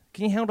cat?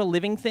 Can you haunt a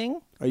living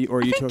thing? Are you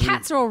I think talking...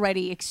 cats are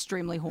already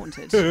extremely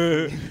haunted.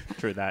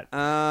 True that.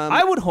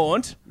 I would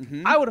haunt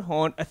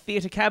a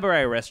theatre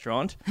cabaret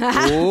restaurant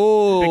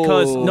Ooh.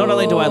 because not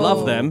only do I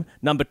love them,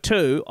 number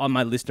 2 on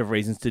my list of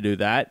reasons to do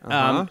that,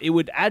 it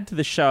would add to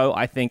the show,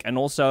 I think, and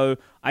also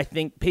I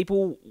think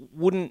people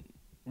wouldn't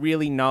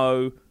really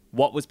know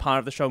what was part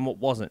of the show and what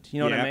wasn't. You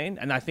know what I Yeah. mean?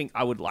 And I think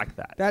I would like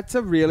that. That's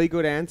a really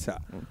good answer.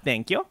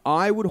 Thank you.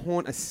 I would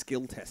haunt a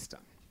skill tester.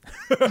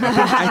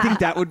 I think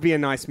that would be a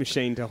nice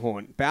machine to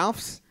haunt.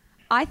 Balfs?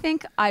 I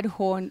think I'd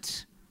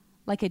haunt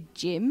like a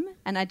gym,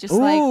 and I just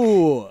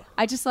Ooh.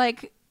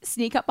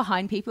 sneak up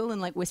behind people and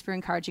like whisper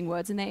encouraging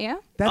words in their ear.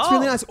 That's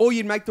really nice. Or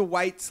you'd make the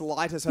weights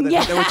lighter so that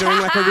they were doing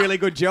like a really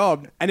good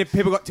job. And if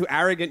people got too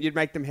arrogant, you'd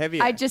make them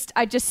heavier. I just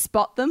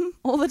spot them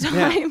all the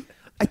Yeah. time.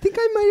 I think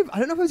I may have... I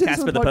don't know if I've said this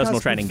on Casper the the personal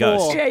podcast training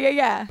before, ghost.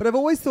 Yeah. But I've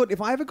always thought if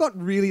I ever got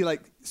really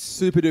like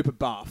super duper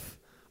buff,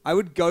 I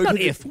would go Not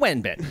to if,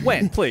 when, Ben.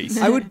 When, please.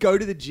 I would go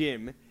to the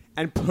gym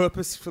and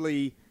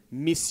purposefully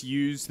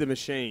misuse the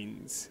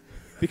machines.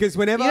 Because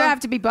whenever... You don't have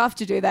to be buff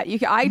to do that.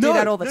 I do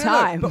that all the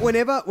time. But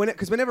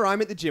whenever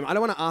I'm at the gym, I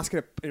don't want to ask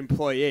an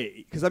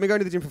employee because I've been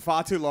going to the gym for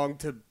far too long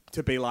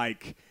to be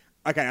like,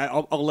 okay,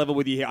 I'll level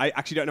with you here. I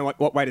actually don't know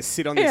what way to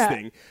sit on this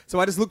thing. So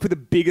I just look for the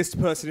biggest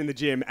person in the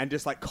gym and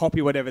just like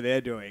copy whatever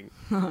they're doing.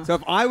 So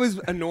if I was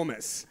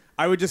enormous,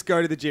 I would just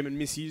go to the gym and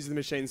misuse the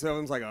machine. So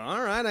everyone's like,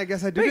 all right, I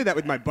guess I do that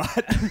with my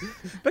butt.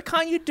 But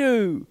can't you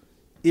do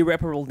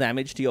irreparable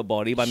damage to your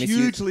body by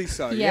misusing? Hugely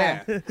so,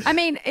 yeah. I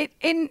mean,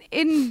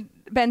 in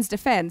Ben's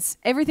defense,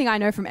 everything I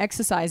know from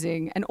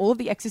exercising and all of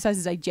the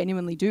exercises I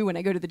genuinely do when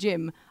I go to the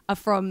gym are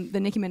from the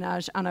Nicki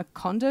Minaj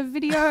Anaconda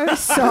video.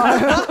 So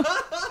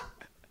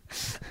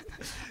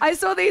I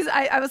saw these.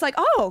 I was like,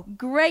 oh,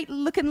 great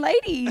looking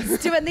ladies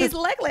doing these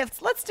leg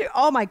lifts. Let's do.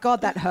 Oh my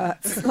God, that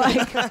hurts.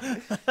 Like,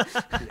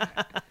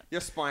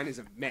 Your spine is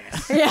a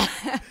mess. yeah.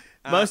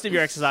 Most of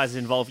your exercises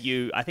involve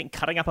you, I think,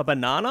 cutting up a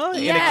banana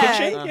in a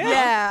kitchen.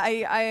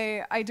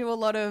 Yeah. I do a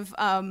lot of.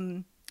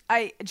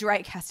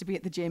 Drake has to be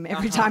at the gym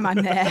every time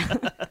I'm there.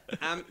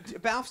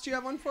 Balfs, do you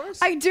have one for us?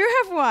 I do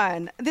have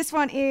one. This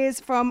one is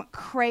from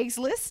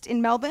Craigslist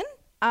in Melbourne.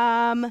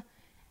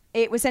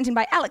 It was sent in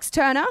by Alex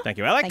Turner. Thank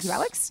you, Alex. Thank you,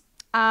 Alex.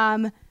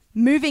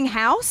 Moving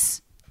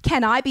house.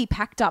 Can I be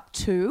packed up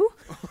too?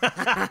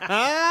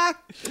 Hi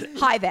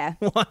there.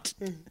 What?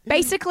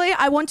 Basically,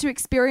 I want to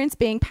experience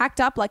being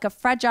packed up like a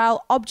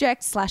fragile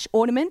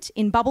object/ornament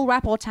in bubble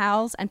wrap or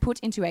towels and put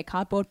into a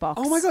cardboard box.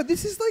 Oh my God,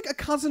 this is like a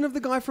cousin of the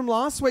guy from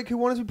last week who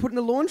wanted to be put in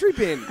a laundry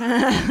bin.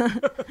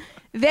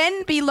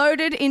 Then be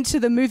loaded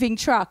into the moving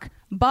truck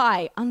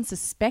by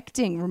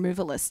unsuspecting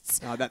removalists.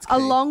 Oh, that's key.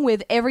 along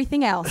with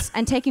everything else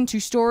and taken to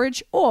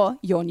storage or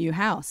your new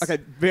house. Okay,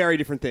 very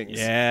different things.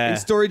 Yeah. In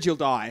storage, you'll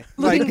die.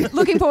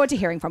 Looking forward to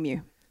hearing from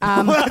you.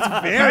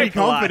 That's very polite.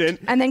 confident.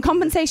 And then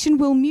compensation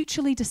will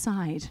mutually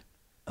decide.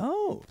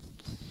 Oh.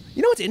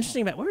 You know what's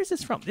interesting about... Where is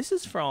this from? This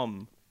is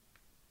from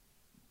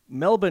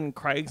Melbourne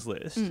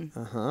Craigslist.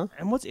 Uh-huh.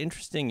 And what's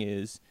interesting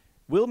is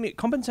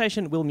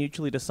compensation will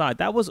mutually decide.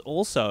 That was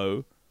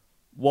also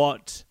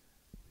what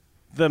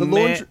the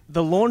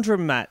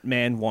laundromat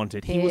man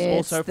wanted. He was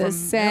also It's from the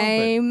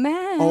same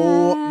man.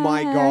 Oh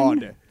my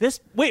God.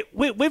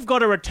 We've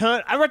got a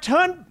return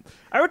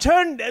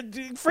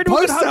freedom of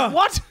Poster.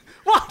 What?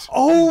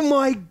 Oh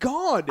my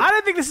God. I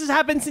don't think this has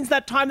happened since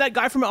that time that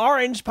guy from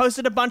Orange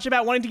posted a bunch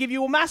about wanting to give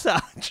you a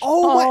massage.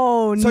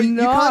 Oh, So you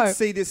no. can't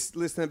see this,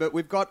 listener, but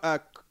we've got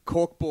a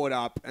corkboard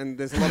up and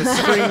there's a lot of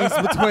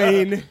strings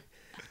between.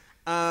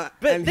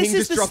 And this Hing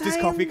is just the dropped his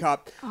same- coffee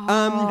cup.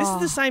 This is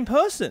the same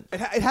person.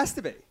 It has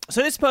to be.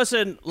 So this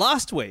person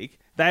last week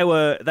they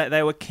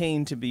were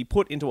keen to be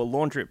put into a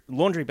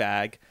laundry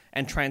bag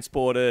and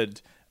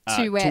transported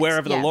to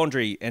wherever the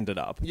laundry ended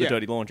up, the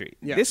dirty laundry.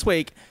 Yeah. This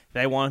week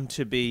they want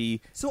to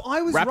be So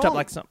I was wrapped wrong. up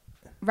like some.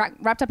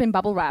 Wrapped up in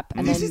bubble wrap.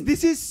 And then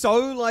This is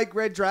so like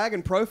Red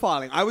Dragon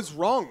profiling. I was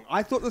wrong.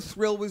 I thought the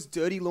thrill was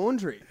dirty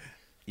laundry.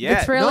 Yeah,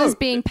 the thrill no. is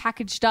being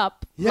packaged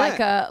up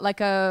Yeah. like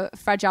a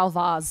fragile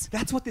vase.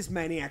 That's what this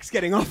maniac's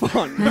getting off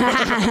on.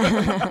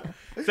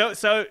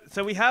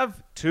 So we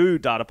have 2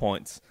 data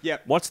points.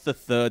 Yep. What's the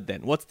third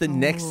then? What's the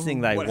next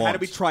thing they What, want? how do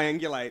we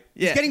triangulate?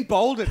 Yeah. He's getting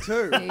bolder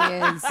too. He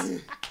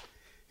is.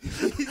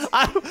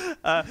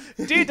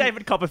 Dear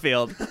David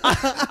Copperfield,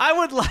 I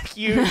would like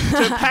you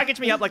to package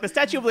me up like the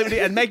Statue of Liberty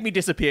and make me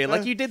disappear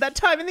like you did that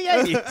time in the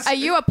 80s. Are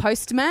you a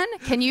postman?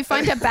 Can you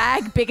find a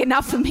bag big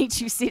enough for me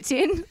to sit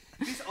in?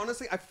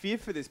 Honestly, I fear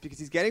for this because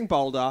he's getting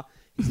bolder.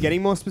 He's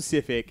getting more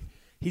specific.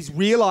 He's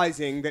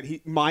realizing that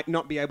he might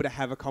not be able to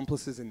have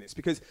accomplices in this.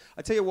 Because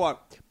I tell you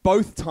what,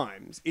 both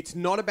times, it's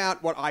not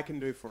about what I can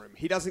do for him.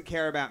 He doesn't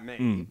care about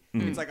me.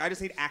 It's like, I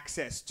just need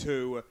access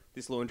to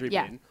this laundry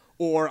bin.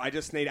 Or I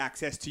just need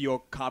access to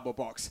your cardboard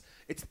box.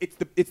 It's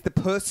the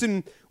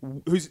person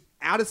who's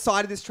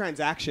outside of this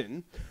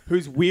transaction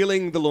who's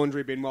wheeling the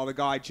laundry bin while the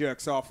guy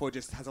jerks off or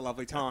just has a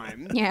lovely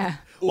time. Yeah.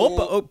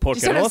 Porque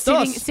Just sort no of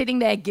estás? sitting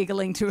there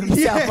giggling to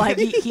himself like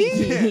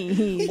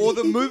he. Or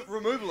the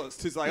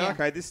removalist who's like,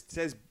 okay, this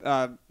says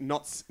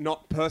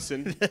not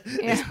person.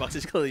 This box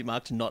is clearly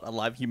marked not a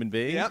live human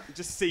being. Yeah,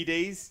 just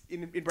CDs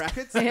in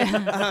brackets.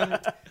 Yeah.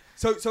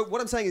 So what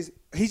I'm saying is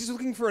he's just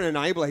looking for an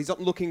enabler. He's not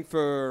looking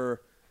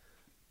for...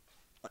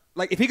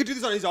 Like, if he could do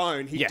this on his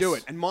own, he'd do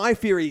it. And my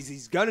theory is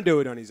he's going to do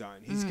it on his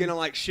own. He's going to,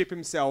 like, ship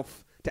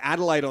himself to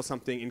Adelaide or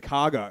something in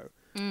cargo.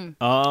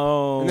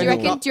 Oh. Do you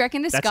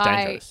reckon this That's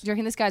guy? dangerous. Do you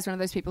reckon this guy's one of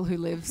those people who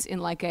lives in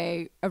like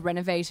a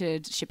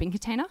renovated shipping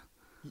container?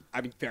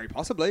 I mean, very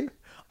possibly.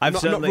 I'm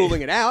not certainly-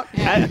 ruling it out.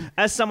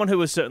 As someone who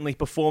has certainly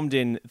performed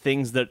in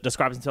things that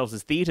describe themselves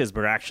as theatres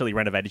but are actually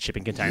renovated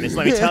shipping containers,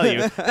 let me tell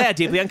you, they are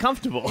deeply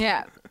uncomfortable.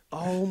 Yeah.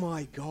 Oh,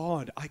 my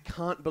God. I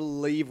can't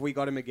believe we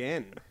got him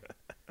again.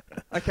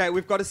 Okay,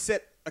 we've got to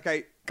set...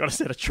 Okay, Got to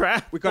set a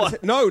trap. we've got to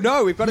set...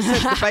 No, we've got to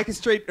set the Baker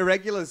Street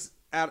regulars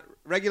out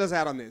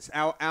on this.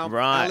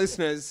 Our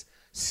listeners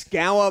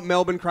scour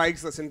Melbourne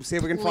Craigslist and see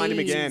if we can find him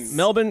Please. again.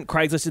 Melbourne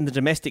Craigslist in the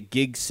domestic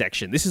gigs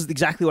section. This is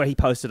exactly what he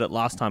posted it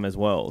last time as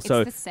well. So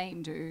It's the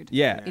same dude.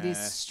 Yeah. It is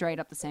straight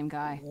up the same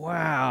guy.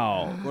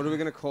 wow. What are we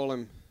going to call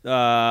him?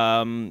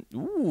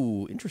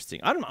 Ooh,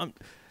 interesting. I don't know.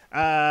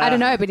 I don't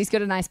know, but he's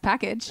got a nice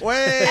package.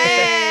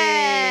 Way!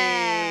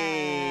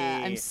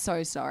 I'm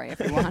so sorry,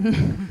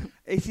 everyone.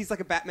 He's like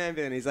a Batman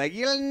villain. He's like,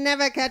 you'll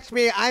never catch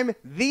me. I'm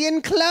the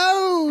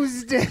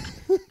enclosed.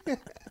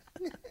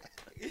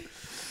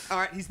 All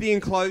right, he's the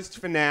enclosed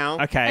for now.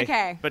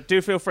 Okay. But do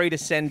feel free to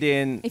send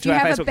in If to you our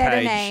have Facebook a better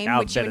page, name, our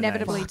which you better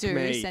inevitably names. do,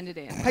 Me. send it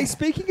in. Hey,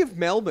 speaking of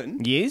Melbourne,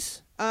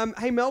 Yes?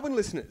 hey, Melbourne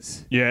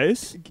listeners.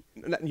 Yes.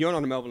 You're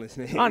not a Melbourne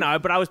listener. I know,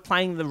 but I was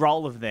playing the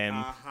role of them.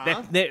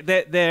 Uh-huh.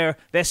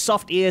 Their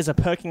soft ears are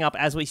perking up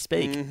as we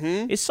speak.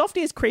 Mm-hmm. Is soft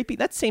ears creepy?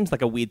 That seems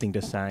like a weird thing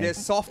to say. They're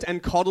soft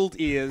and coddled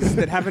ears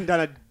that haven't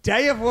done a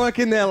day of work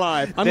in their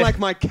life, unlike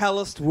my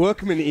calloused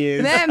workman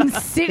ears. Them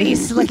city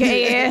slicker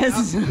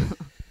ears.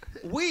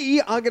 We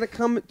are going to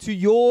come to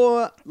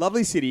your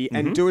lovely city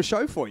and do a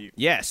show for you.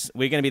 Yes,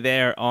 we're going to be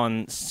there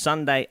on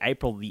Sunday,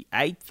 April the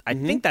 8th. I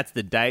think that's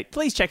the date.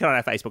 Please check it on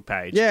our Facebook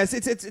page. Yes,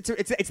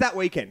 it's that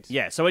weekend.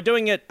 Yeah, so we're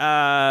doing it.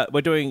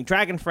 We're doing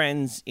Dragon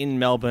Friends in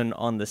Melbourne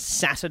on the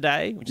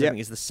Saturday, which I think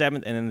is the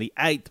 7th, and then the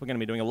 8th, we're going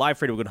to be doing a live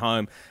Free to Good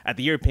Home at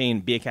the European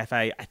Beer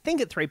Cafe, I think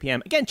at 3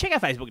 p.m. Again, check our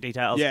Facebook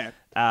details. Yeah.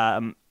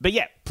 But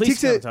yeah, please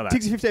Ticks tell are that.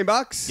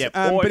 $15. Yep.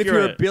 But if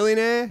you're a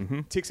billionaire,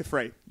 Mm-hmm. ticks are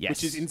free, Yes.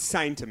 which is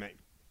insane to me.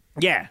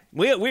 Yeah,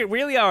 we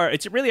really are.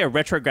 It's really a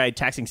retrograde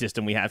taxing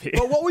system we have here.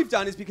 Well, what we've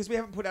done is because we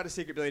haven't put out a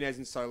Secret Billionaires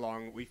in so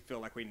long, we feel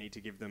like we need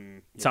to give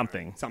them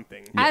Something.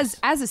 Something. As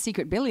a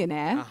secret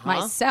billionaire,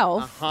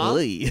 myself,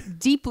 Oi.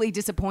 deeply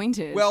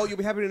disappointed. Well, you'll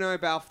be happy to know,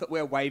 Balf, that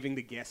we're waiving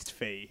the guest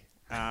fee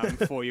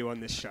for you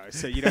on this show,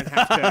 so you don't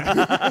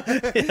have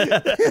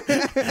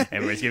to.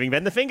 Everybody's giving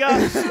Ben the finger.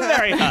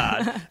 Very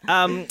hard.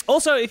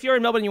 Also, if you're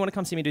in Melbourne and you want to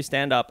come see me do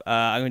stand-up,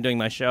 I'm doing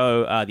my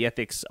show, The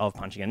Ethics of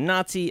Punching a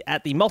Nazi,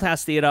 at the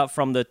Malthouse Theatre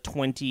from the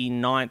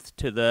 29th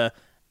to the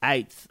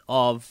 8th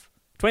of...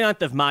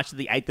 29th of March to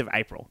the 8th of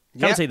April.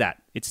 Come Yep. see that.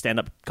 It's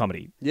stand-up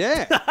comedy.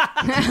 Yeah.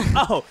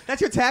 Oh, That's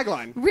your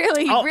tagline.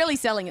 really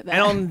selling it there.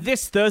 and on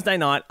this Thursday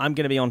night, I'm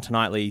going to be on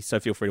Tonightly, so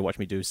feel free to watch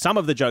me do some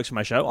of the jokes from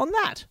my show on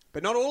that.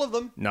 But not all of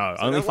them. No,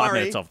 So only don't 5 worry.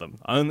 minutes of them.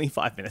 Only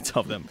 5 minutes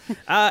of them.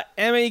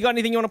 Emma, you got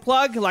anything you want to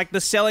plug? Like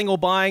the selling or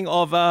buying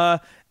of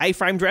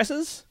A-frame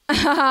dresses? No,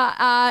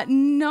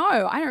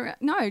 I don't.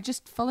 No,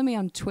 just follow me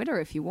on Twitter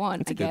if you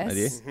want. I a good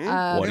guess.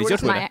 idea. What is your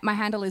Twitter? My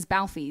handle is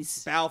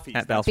Balfies. Balfies.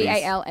 At Balfies.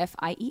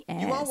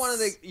 Balfies. You are one of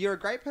the. You're a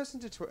great person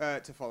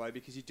to follow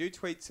because you do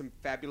tweet some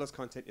fabulous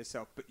content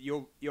yourself, but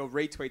your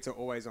retweets are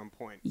always on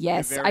point.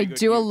 Yes, They're very I good.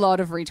 do a You lot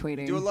of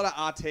retweeting. Do a lot of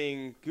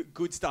arting,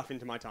 good stuff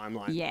into my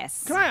timeline.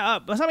 Yes. Can I,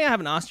 something I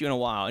haven't asked you in a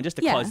while, and just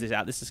to Yeah. close this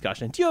out, this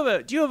discussion, do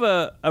you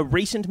have a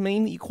recent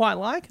meme that you quite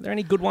like? Are there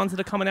any good ones that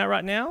are coming out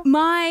right now?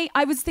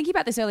 I was thinking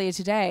about this earlier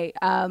today.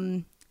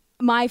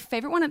 My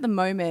favorite one at the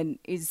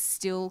moment is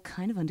still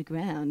kind of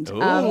underground.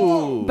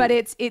 Ooh. But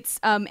it's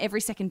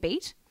every second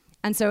beat.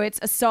 And so it's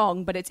a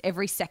song, but it's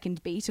every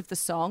second beat of the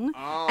song.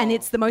 And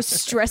it's the most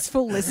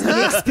stressful listening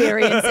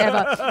experience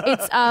ever.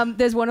 It's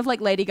there's one of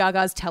like Lady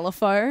Gaga's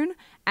Telephone,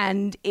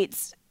 and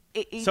it's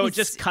So it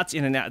just cuts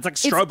in and out. It's like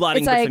strobe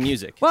lighting, but like, for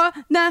music. Oh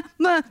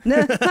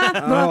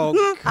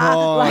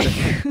God.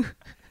 like,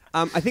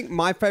 I think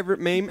my favorite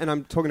meme, and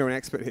I'm talking to an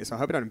expert here, so I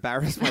hope I don't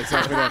embarrass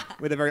myself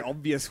with a very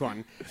obvious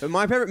one. But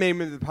my favorite meme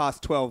in the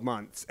past 12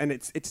 months, and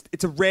it's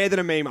a rare that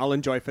a meme I'll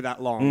enjoy for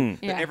that long.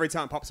 But Yeah. every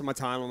time it pops on my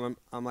timeline,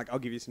 I'm like, I'll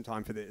give you some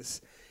time for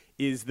this.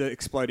 Is the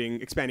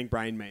expanding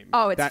brain meme?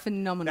 Oh, it's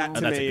phenomenal. That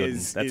to That's a me good one.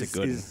 is That's a good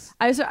one. is-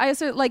 I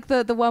also like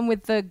the one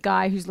with the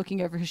guy who's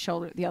looking over his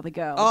shoulder at the other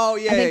girl. Oh,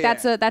 yeah, I think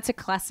yeah, that's a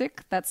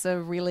classic. That's a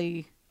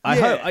really I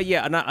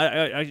Yeah. hope,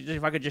 and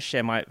if I could just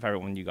share my favorite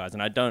one with you guys,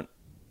 and I don't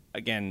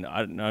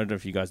know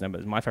if you guys know,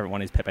 but my favorite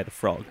one is Pepe the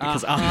Frog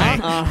because you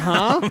I'm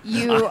are a deep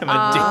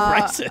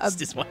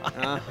racist as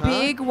well.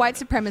 big white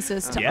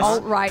supremacist Yes.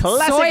 alt-right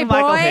Classic soy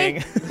Michael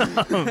boy.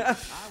 Hing.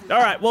 All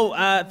right, well,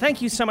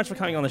 thank you so much for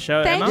coming on the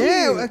show, Thank Emma. you.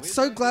 Yeah, I'm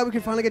so glad we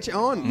could finally get you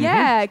on.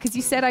 Yeah, because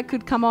you said I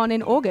could come on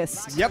in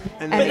August. Yep.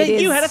 And But it then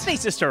you is- had a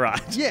thesis to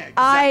write. Yeah.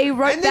 I exactly.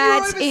 wrote And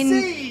then that you're in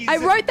overseas. I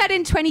wrote that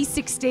in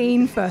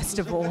 2016. First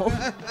of all,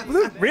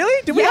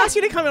 Really? Did we Yeah. ask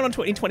you to come in in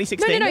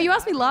 2016? no. You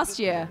asked me last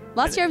year.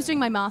 Last year I was doing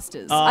my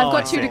masters. Oh, I've I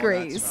got see. 2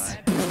 degrees.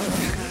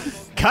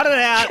 Cut it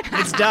out.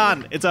 It's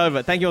done. It's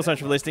over. Thank you all so much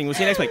for listening. We'll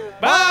see you next week.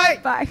 Bye.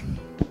 Bye.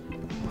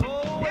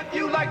 If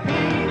you like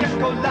pina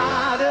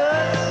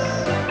coladas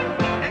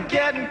and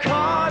getting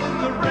caught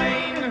in the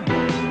rain,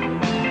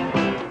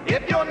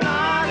 if you're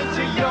not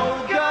into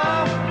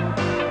yoga,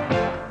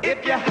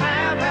 if you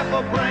have half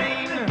a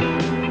brain,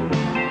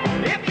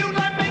 if you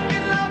like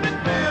making love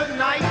at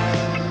midnight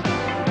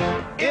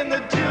in the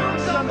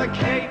dunes on the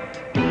Cape,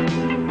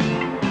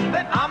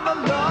 then I'm the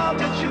love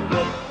that you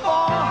look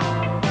for.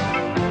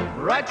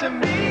 Write to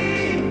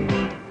me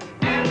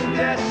and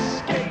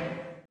escape.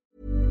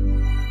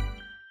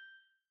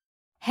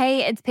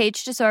 Hey, it's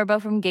Paige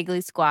DeSorbo from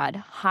Giggly Squad.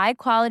 High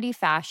quality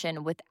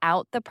fashion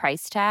without the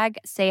price tag.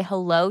 Say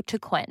hello to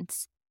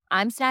Quince.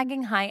 I'm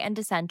snagging high-end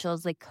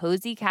essentials like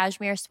cozy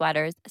cashmere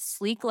sweaters,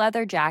 sleek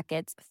leather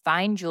jackets,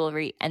 fine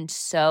jewelry, and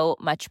so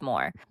much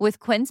more. With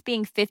Quince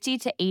being 50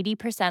 to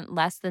 80%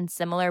 less than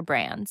similar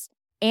brands.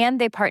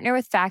 And they partner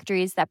with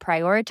factories that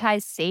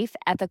prioritize safe,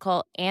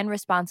 ethical, and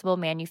responsible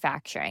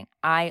manufacturing.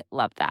 I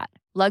love that.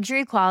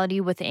 Luxury quality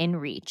within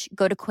reach.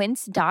 Go to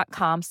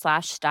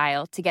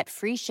quince.com/style to get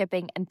free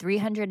shipping and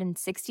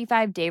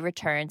 365-day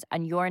returns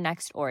on your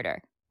next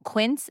order.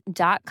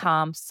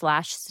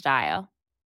 Quince.com/style.